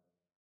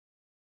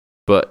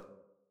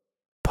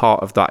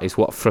part of that is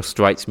what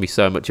frustrates me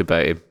so much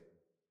about him,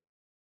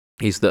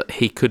 is that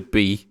he could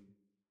be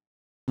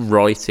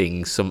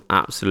writing some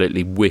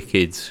absolutely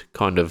wicked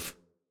kind of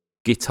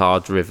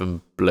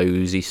guitar-driven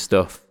bluesy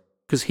stuff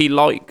because he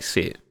likes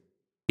it.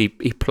 He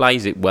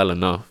plays it well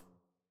enough.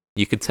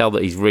 You can tell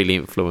that he's really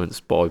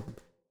influenced by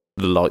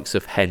the likes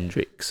of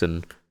Hendrix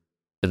and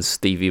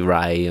Stevie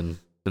Ray and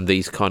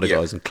these kind of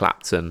guys, and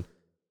Clapton.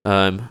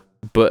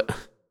 But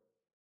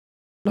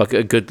like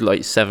a good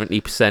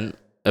 70%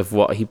 of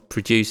what he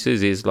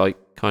produces is like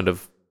kind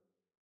of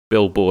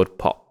Billboard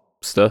pop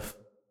stuff.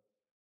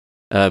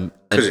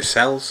 Because it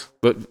sells.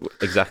 But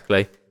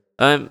exactly.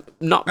 That's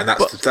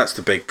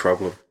the big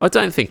problem. I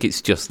don't think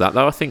it's just that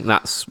though. I think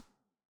that's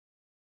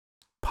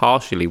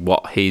partially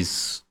what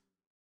his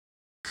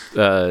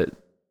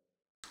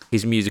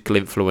musical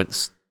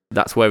influence.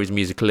 That's where his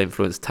musical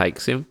influence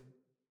takes him.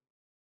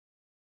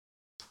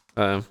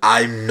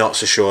 I'm not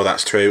so sure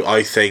that's true.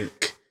 I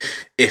think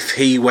if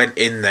he went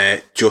in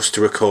there just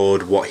to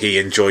record what he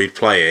enjoyed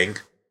playing,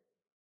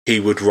 he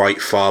would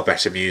write far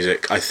better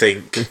music. I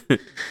think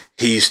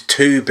he's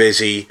too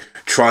busy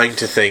trying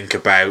to think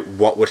about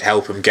what would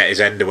help him get his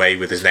end away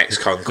with his next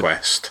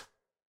conquest.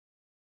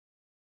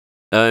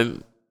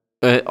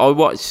 I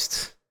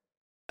watched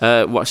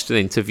an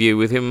interview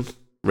with him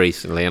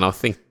recently, and I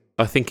think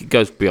it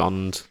goes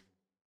beyond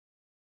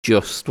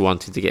just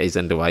wanting to get his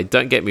end away.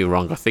 Don't get me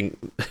wrong; I think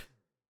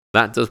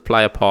that does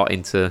play a part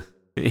into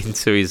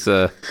his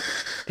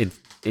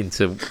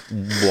into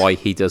why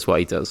he does what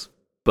he does.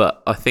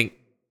 But I think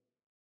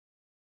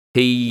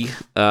he,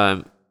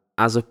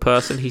 as a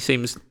person, he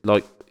seems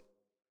like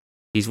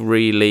he's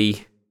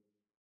really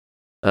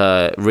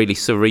really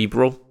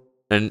cerebral,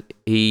 and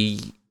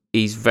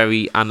he's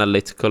very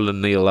analytical,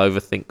 and he'll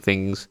overthink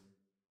things.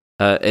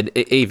 And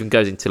it even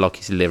goes into like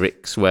his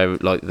lyrics, where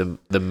like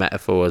the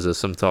metaphors are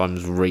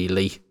sometimes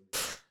really,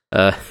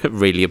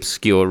 really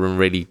obscure and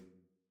really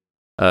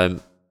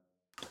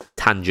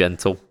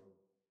tangential.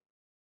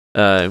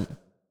 And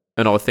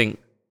I think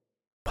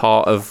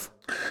part of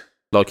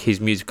like his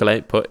musical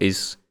output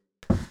is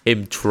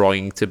him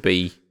trying to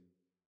be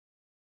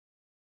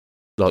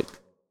like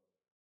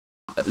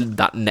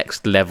that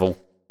next level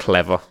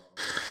clever.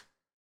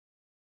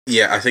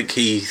 Yeah, I think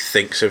he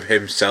thinks of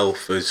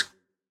himself as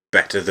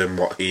better than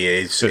what he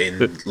is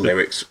in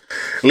lyrics.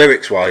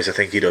 Lyrics-wise, I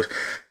think he does.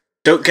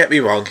 Don't get me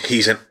wrong,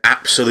 he's an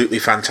absolutely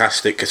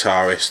fantastic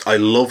guitarist. I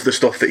love the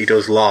stuff that he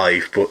does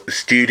live, but the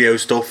studio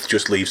stuff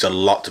just leaves a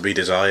lot to be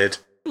desired.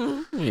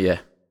 Yeah.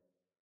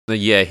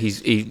 Yeah,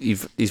 he's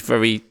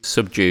very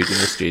subdued in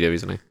the studio,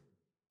 isn't he?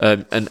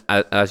 And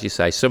as you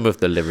say, some of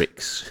the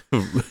lyrics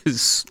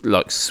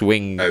like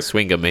swing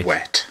at me.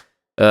 Wet.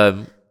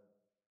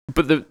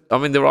 But there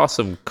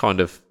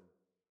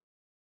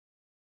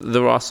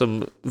are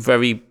some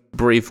very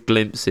brief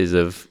glimpses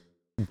of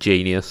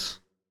genius.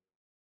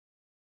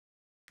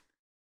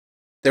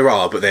 There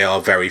are, but they are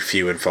very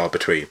few and far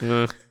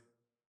between.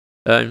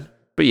 But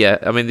yeah,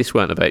 I mean, this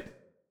weren't about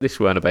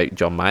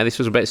John Mayer. This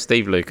was about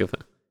Steve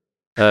Lukather.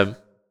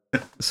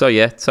 So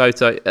yeah,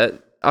 Toto.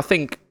 I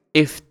think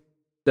if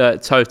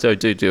Toto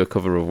do a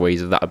cover of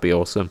Weezer, that'd be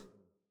awesome,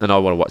 and I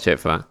want to watch it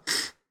for that.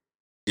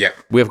 Yeah,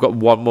 we've got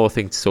one more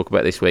thing to talk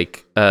about this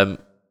week.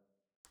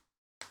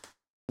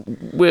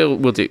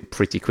 We'll do it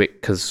pretty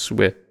quick because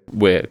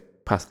we're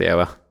past the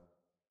hour.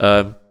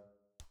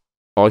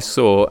 I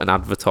saw an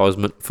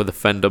advertisement for the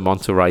Fender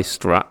Monterey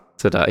Strat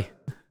today.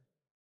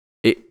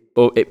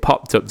 It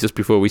popped up just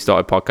before we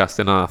started podcasting,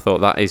 and I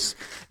thought it's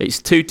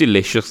too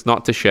delicious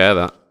not to share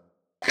that.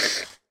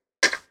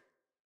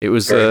 It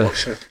was very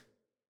much so.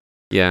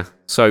 Yeah.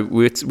 So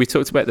we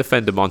talked about the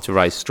Fender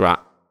Monterey Strat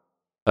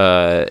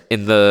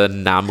in the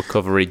NAMM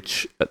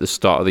coverage at the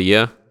start of the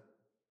year.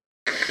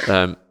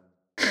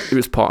 It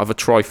was part of a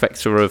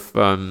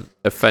trifecta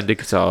of Fender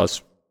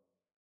guitars.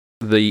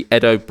 The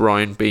Ed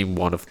O'Brien being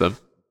one of them,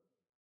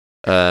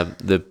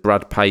 the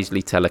Brad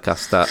Paisley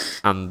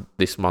Telecaster, and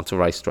this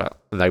Monterey Strat,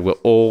 and they were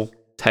all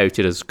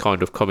touted as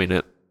kind of coming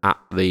at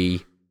the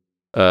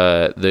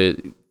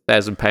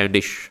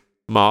 £1,000-ish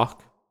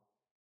mark,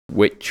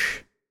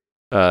 which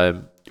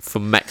for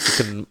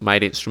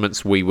Mexican-made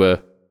instruments we were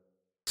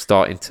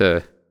starting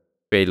to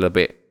feel a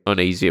bit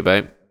uneasy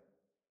about.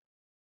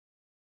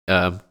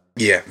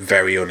 Yeah,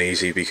 very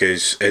uneasy,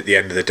 because at the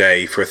end of the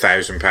day, for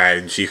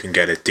 £1,000, you can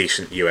get a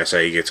decent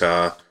USA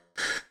guitar.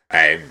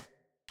 I've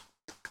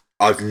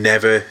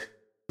never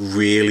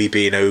really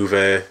been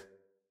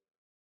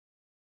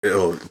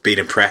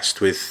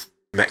impressed with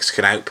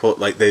Mexican output.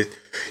 Like,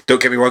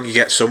 don't get me wrong, you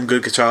get some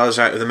good guitars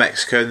out of the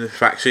Mexican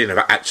factory, and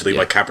actually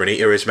my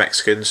Cabronita is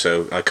Mexican,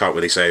 so I can't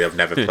really say I've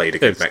never played a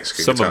good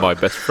Mexican guitar. Some of my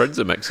best friends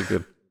are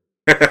Mexican.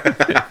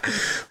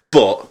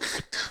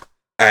 But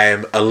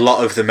a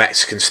lot of the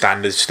Mexican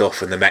standard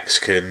stuff and the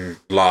Mexican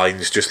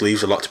lines just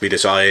leaves a lot to be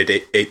desired.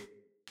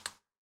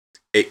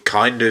 It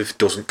kind of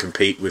doesn't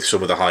compete with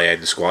some of the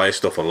high-end Squier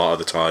stuff a lot of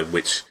the time,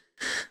 which,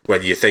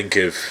 when you think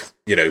of,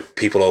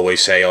 people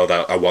always say, oh,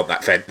 I want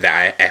that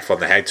F on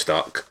the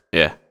headstock.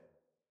 Yeah.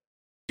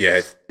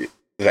 Yeah,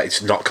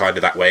 it's not kind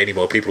of that way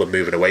anymore. People are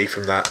moving away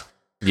from that.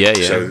 Yeah.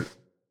 So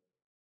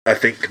I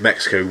think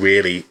Mexico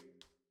really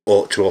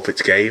ought to up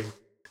its game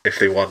if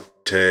they want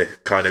to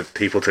kind of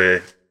people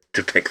to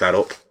pick that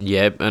up.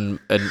 Yeah, and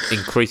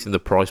increasing the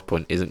price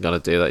point isn't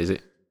going to do that, is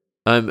it?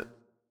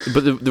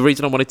 But the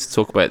reason I wanted to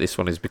talk about this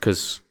one is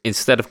because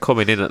instead of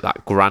coming in at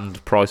that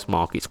grand price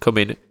mark, it's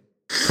coming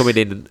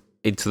in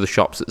into the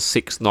shops at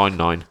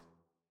 $699.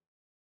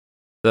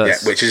 Yeah,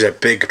 which is a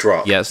big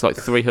drop. Yeah, it's like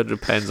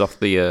 £300 off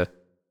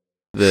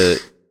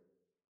the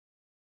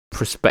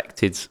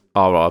prospected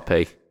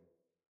RRP.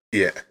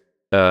 Yeah.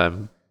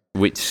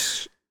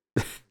 Which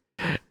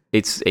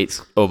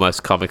it's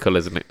almost comical,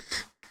 isn't it?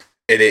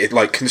 It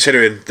like,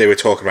 considering they were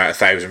talking about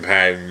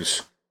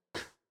 £1,000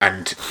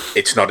 and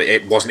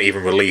it wasn't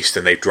even released,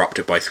 and they dropped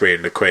it by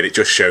 £300. It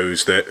just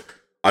shows that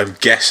I'm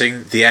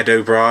guessing the Ed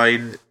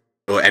O'Brien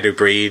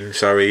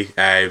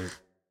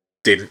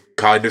didn't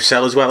kind of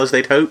sell as well as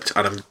they'd hoped,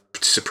 and I'm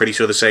pretty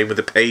sure the same with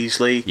the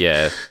Paisley.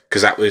 Yeah,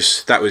 because that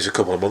was a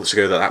couple of months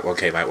ago that one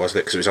came out, wasn't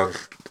it? Because it was on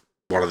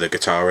one of the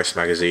Guitarist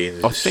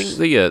magazines. I think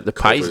the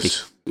Paisley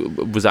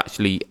was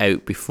actually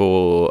out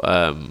before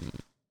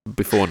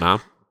now.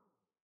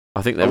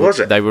 I think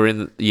they were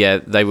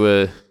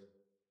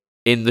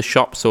in the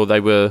shops, or they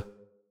were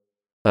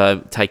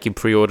taking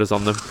pre-orders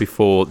on them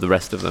before the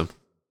rest of them.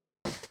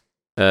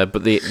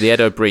 But the Ed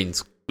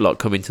O'Brien's like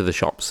come into the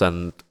shops,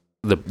 and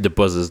the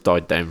buzzers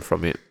died down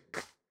from it.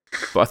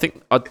 But I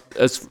think,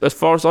 as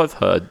far as I've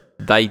heard,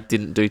 they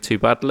didn't do too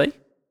badly.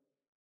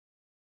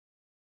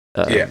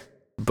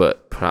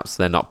 But perhaps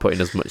they're not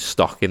putting as much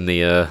stock in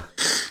the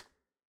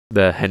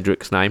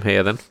Hendrix name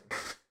here then.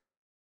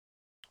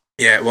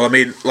 Yeah, well, I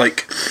mean,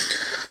 like,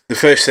 the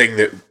first thing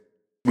that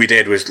we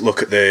did was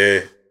look at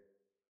the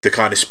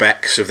kind of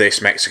specs of this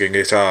Mexican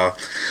guitar,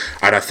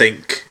 and I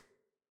think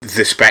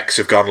the specs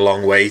have gone a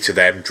long way to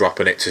them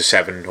dropping it to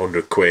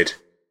 £700,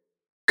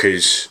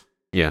 because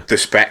the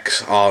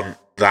specs aren't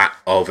that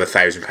of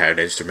 £1,000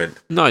 instrument.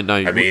 No.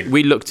 I mean,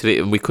 we looked at it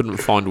and we couldn't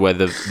find where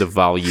the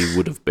value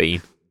would have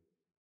been.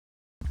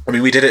 I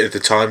mean, we did it at the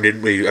time,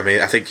 didn't we? I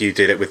mean, I think you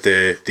did it with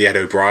the Ed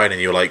O'Brien,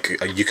 and you were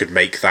like, you could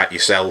make that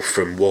yourself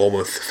from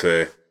Warmouth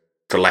for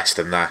less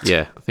than that.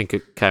 Yeah, I think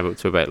it came up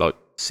to about like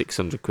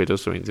 £600 or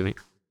something, didn't it?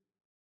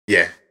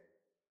 Yeah.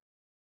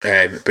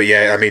 But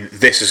yeah, I mean,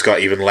 this has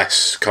got even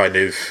less kind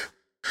of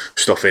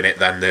stuff in it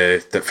than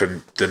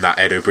that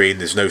Ed O'Brien.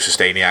 There's no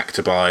Sustainiac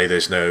to buy.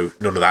 There's none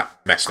of that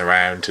messing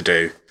around to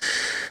do.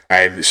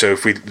 So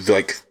if we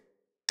like,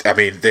 I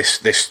mean,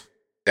 this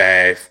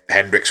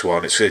Hendrix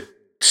one, it's a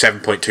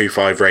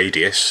 7.25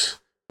 radius,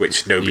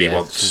 which nobody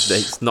wants.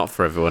 It's not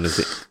for everyone, is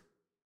it?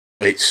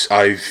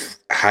 I've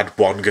had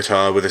one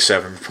guitar with a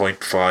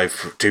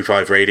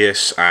 7.525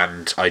 radius,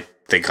 and I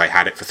think I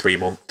had it for 3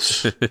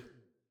 months.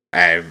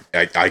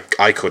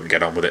 I couldn't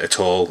get on with it at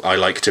all. I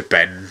like to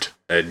bend,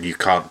 and you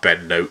can't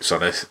bend notes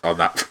on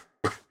that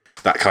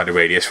kind of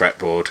radius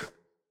fretboard.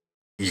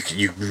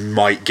 You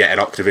might get an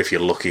octave if you're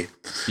lucky.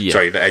 Yeah.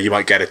 Sorry, you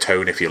might get a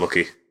tone if you're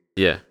lucky.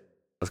 Yeah,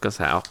 I was gonna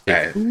say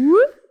octave.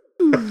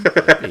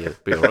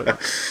 Be alright.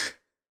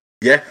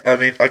 Yeah, I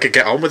mean, I could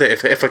get on with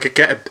it if I could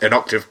get an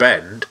octave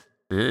bend.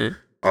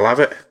 I'll have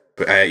it.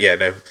 But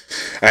no.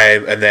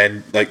 And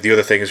then like the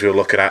other things we were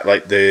looking at,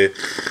 like the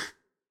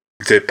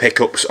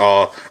pickups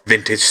are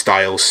vintage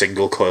style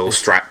single coil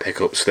Strat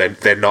pickups.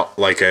 They're not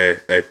like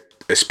a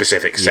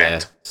specific set.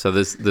 Yeah. So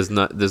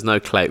there's no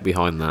clout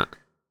behind that.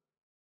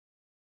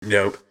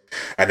 No.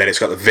 And then it's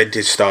got the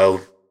vintage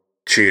style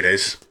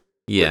tuners.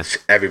 Yeah. Which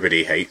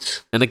everybody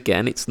hates. And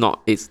again,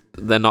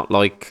 they're not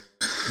like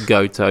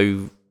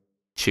Goto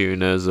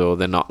tuners, or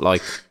they're not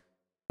like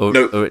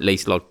or at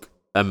least like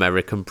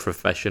American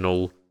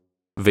professional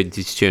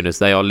vintage tuners.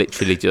 They are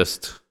literally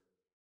just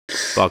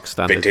bog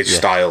standard vintage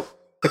style.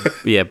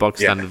 Yeah, bog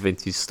standard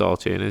vintage style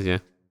tuners, yeah.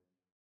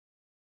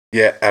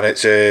 Yeah, and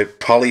it's a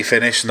poly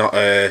finish, not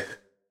a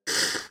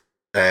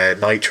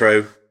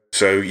nitro.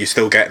 So you're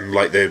still getting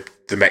like the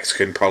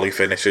Mexican poly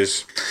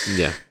finishes.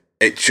 Yeah.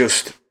 It's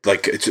just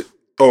like, it's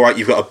alright,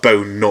 you've got a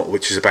bone nut,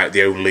 which is about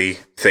the only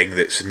thing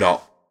that's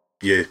not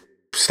your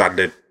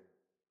standard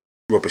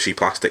rubbishy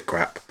plastic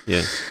crap.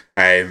 Yeah.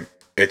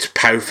 It's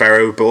Pau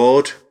Ferro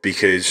board,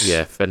 because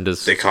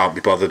Fenders, they can't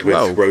be bothered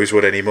with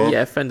rosewood anymore.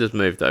 Yeah, Fender's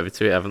moved over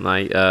to it, haven't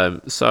they?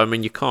 So I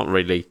mean, you can't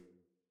really.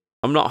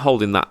 I'm not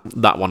holding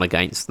that one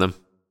against them.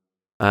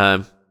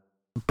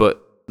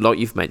 But like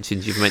you've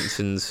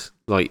mentioned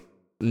like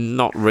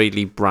not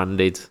really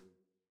branded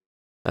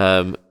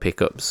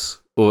pickups,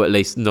 or at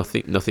least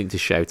nothing to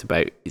shout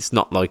about. It's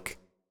not like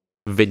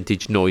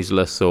vintage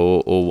noiseless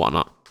or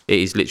whatnot. It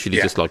is literally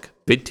just like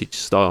vintage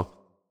style.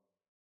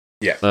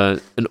 Yeah.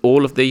 And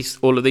all of these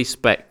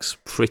specs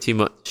pretty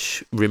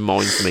much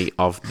reminds me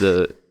of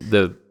the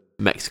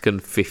Mexican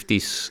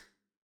 50s.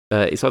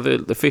 It's either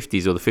the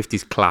 50s or the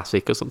 50s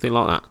classic or something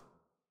like that.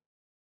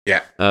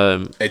 Yeah.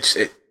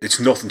 It's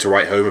nothing to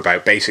write home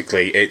about.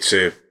 Basically, it's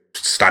a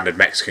standard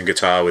Mexican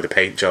guitar with a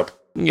paint job.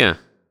 Yeah.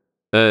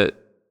 And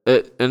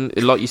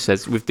like you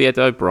said, with the Ed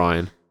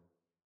O'Brien,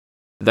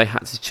 they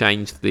had to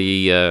change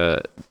the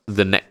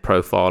neck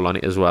profile on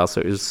it as well,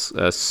 so it was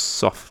a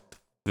soft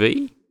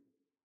V.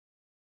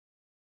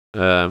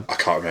 I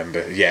can't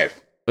remember. Yeah,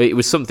 it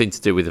was something to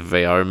do with a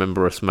V. I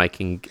remember us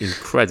making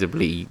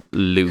incredibly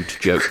lewd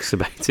jokes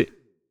about it.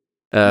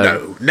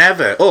 No,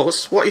 never.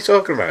 Us? What are you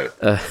talking about?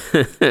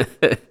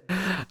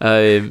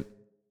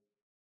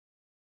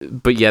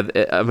 But yeah,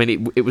 I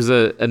mean, it was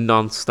a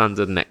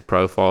non-standard neck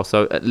profile,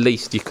 so at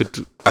least you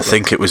could. I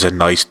think it was a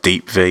nice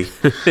deep V.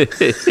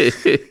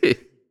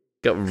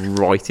 Got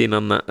right in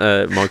on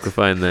that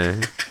microphone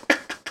there.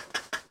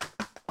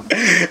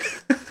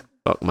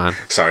 Fuck, man.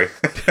 Sorry.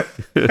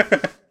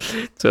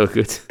 It's all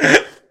good.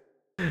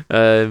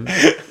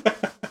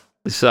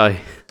 So,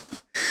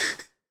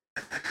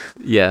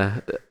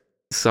 yeah.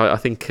 So I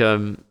think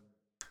you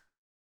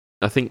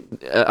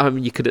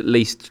could at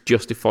least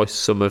justify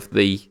some of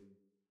the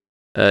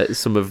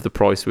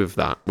price with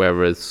that,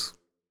 whereas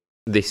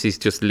this is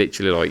just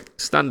literally like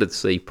standard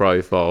C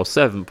profile,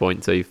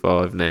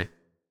 7.25 now.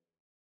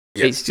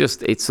 Yeah.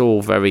 It's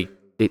all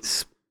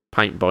it's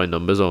paint by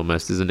numbers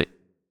almost, isn't it?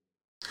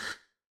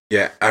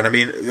 Yeah, and I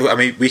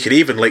mean, we could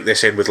even link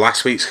this in with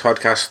last week's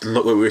podcast and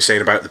look what we were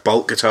saying about the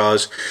Bolt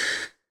guitars.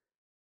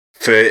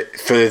 For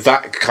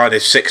that kind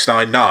of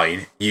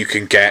 $699, you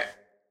can get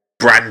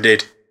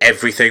branded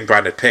everything,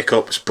 branded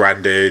pickups,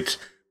 branded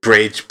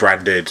bridge,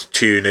 branded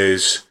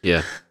tuners.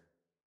 Yeah.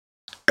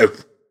 A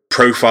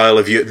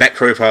neck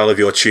profile of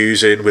your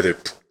choosing with a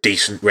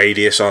decent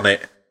radius on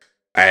it,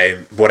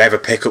 and whatever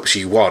pickups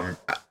you want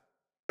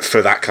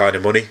for that kind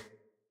of money.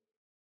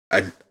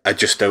 And I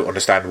just don't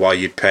understand why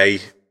you'd pay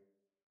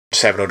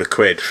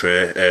 £700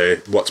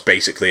 for what's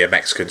basically a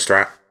Mexican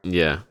Strat.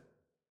 Yeah.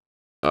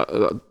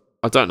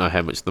 I don't know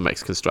how much the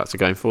Mexican strats are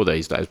going for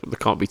these days, but they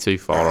can't be too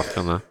far off,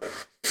 can they?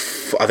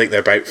 I think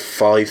they're about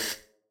 $550,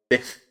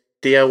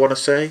 I want to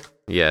say.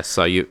 Yeah,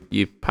 so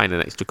you're paying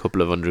an extra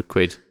couple of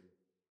 £100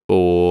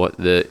 for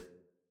a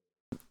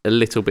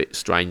little bit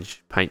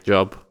strange paint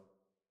job,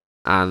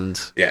 and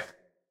yeah,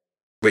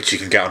 which you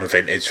can get on a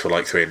vintage for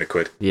like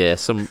 £300. Yeah,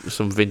 some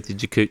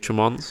vintage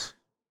accoutrements.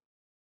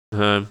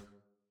 Yeah,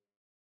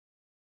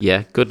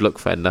 good luck,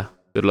 Fender.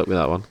 Good luck with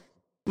that one.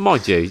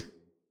 Mind you,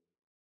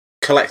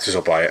 collectors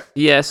will buy it.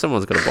 Yeah,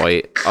 someone's going to buy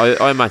it.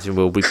 I imagine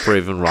we'll be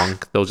proven wrong.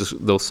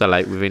 They'll sell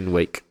out within a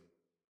week.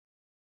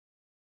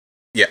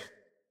 Yeah.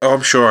 Oh,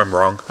 I'm sure I'm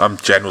wrong. I'm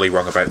generally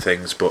wrong about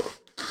things, but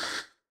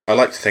I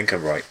like to think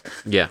I'm right.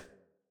 Yeah.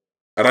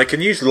 And I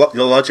can use the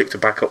logic to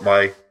back up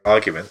my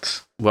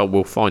arguments. Well,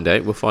 we'll find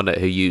out. We'll find out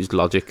who used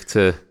logic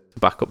to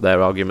back up their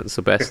arguments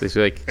the best this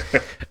week.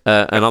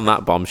 And on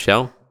that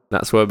bombshell,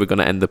 that's where we're going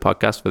to end the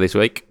podcast for this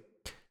week.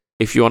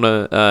 If you want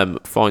to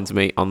find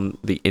me on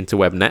the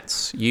interweb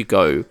nets, you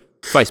go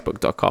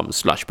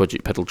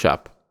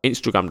facebook.com/budgetpedalchap,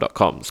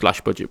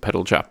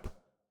 instagram.com/budgetpedalchap,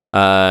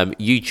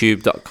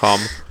 youtube.com.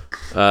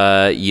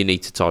 You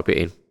need to type it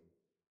in.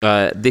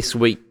 This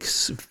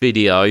week's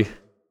video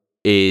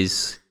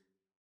is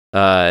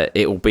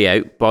it will be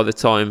out by the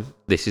time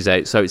this is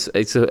out, so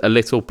it's a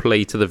little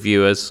plea to the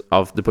viewers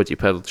of the Budget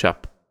Pedal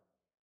Chap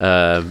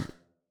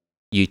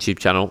YouTube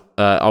channel.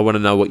 I want to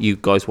know what you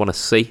guys want to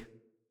see.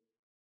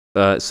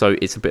 So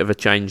it's a bit of a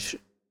change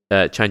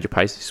of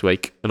pace this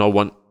week, and I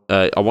want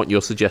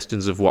your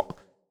suggestions of what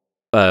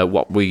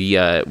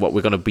we're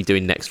going to be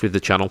doing next with the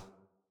channel,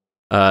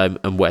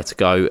 and where to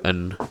go,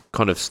 and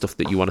kind of stuff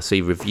that you want to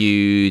see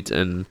reviewed,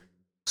 and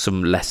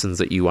some lessons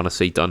that you want to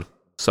see done.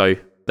 So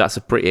that's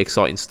a pretty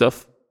exciting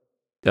stuff.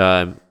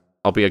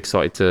 I'll be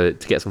excited to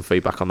get some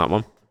feedback on that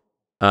one.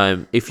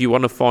 If you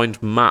want to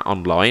find Matt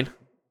online,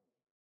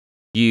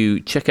 you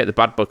check out the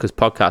Bad Buckers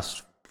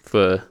podcast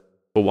for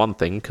one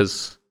thing,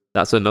 because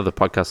that's another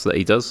podcast that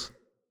he does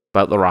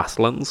about the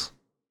Wrestlands.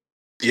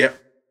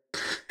 Yep.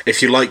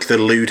 If you like the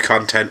lewd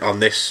content on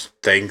this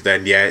thing,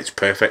 then yeah, it's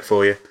perfect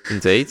for you.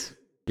 Indeed.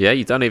 Yeah,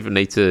 you don't even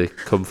need to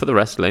come for the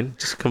wrestling.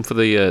 Just come for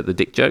the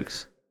dick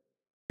jokes.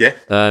 Yeah.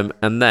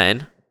 And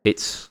then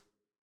it's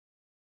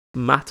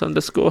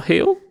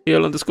Matt_heel?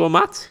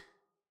 Heel_Matt?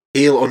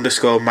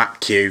 Heel_Matt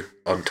Q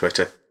on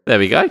Twitter. There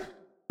we go.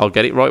 I'll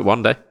get it right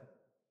one day.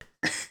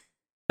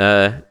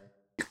 Yeah,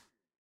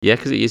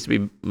 because it used to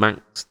be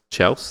Max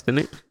Chelsea,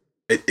 didn't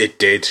it? It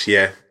did,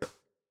 yeah.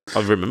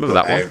 I remember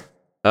that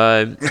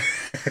one.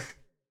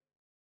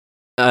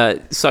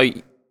 So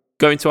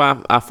go into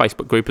our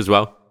Facebook group as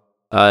well.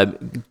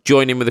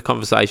 Join in with the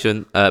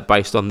conversation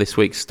based on this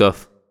week's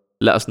stuff.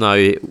 Let us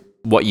know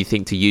what you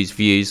think to use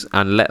views,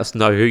 and let us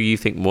know who you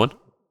think won.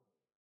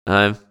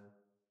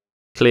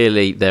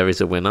 Clearly, there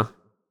is a winner.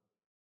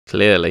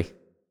 Clearly.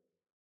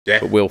 Yeah.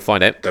 But we'll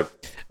find out. The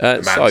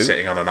man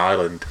sitting on an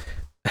island.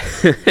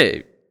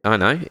 I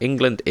know.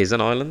 England is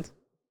an island.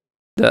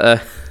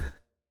 I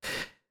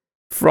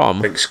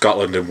think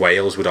Scotland and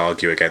Wales would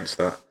argue against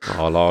that.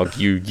 I'll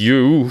argue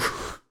you.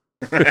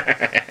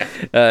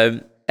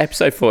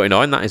 Episode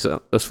 49, that is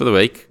us for the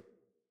week.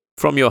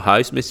 From your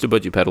host, Mr.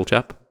 Budget Pedal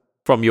Chap.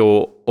 From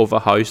your other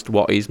host,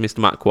 what is Mr.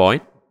 Matt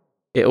Quine.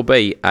 It'll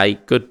be a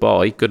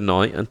goodbye, good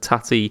night, and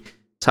tatty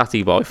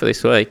bye for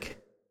this week.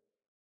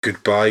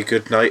 Goodbye,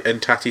 good night,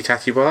 and tatty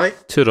bye.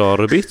 Ta-ra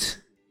a bit.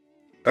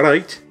 All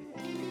right.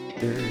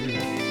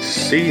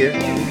 See ya.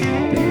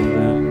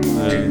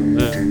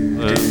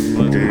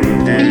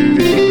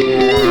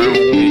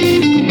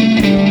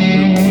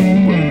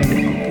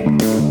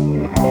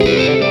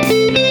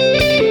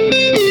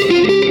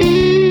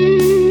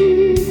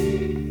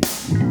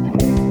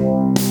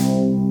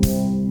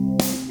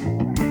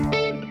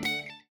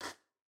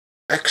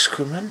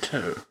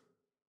 Excremento.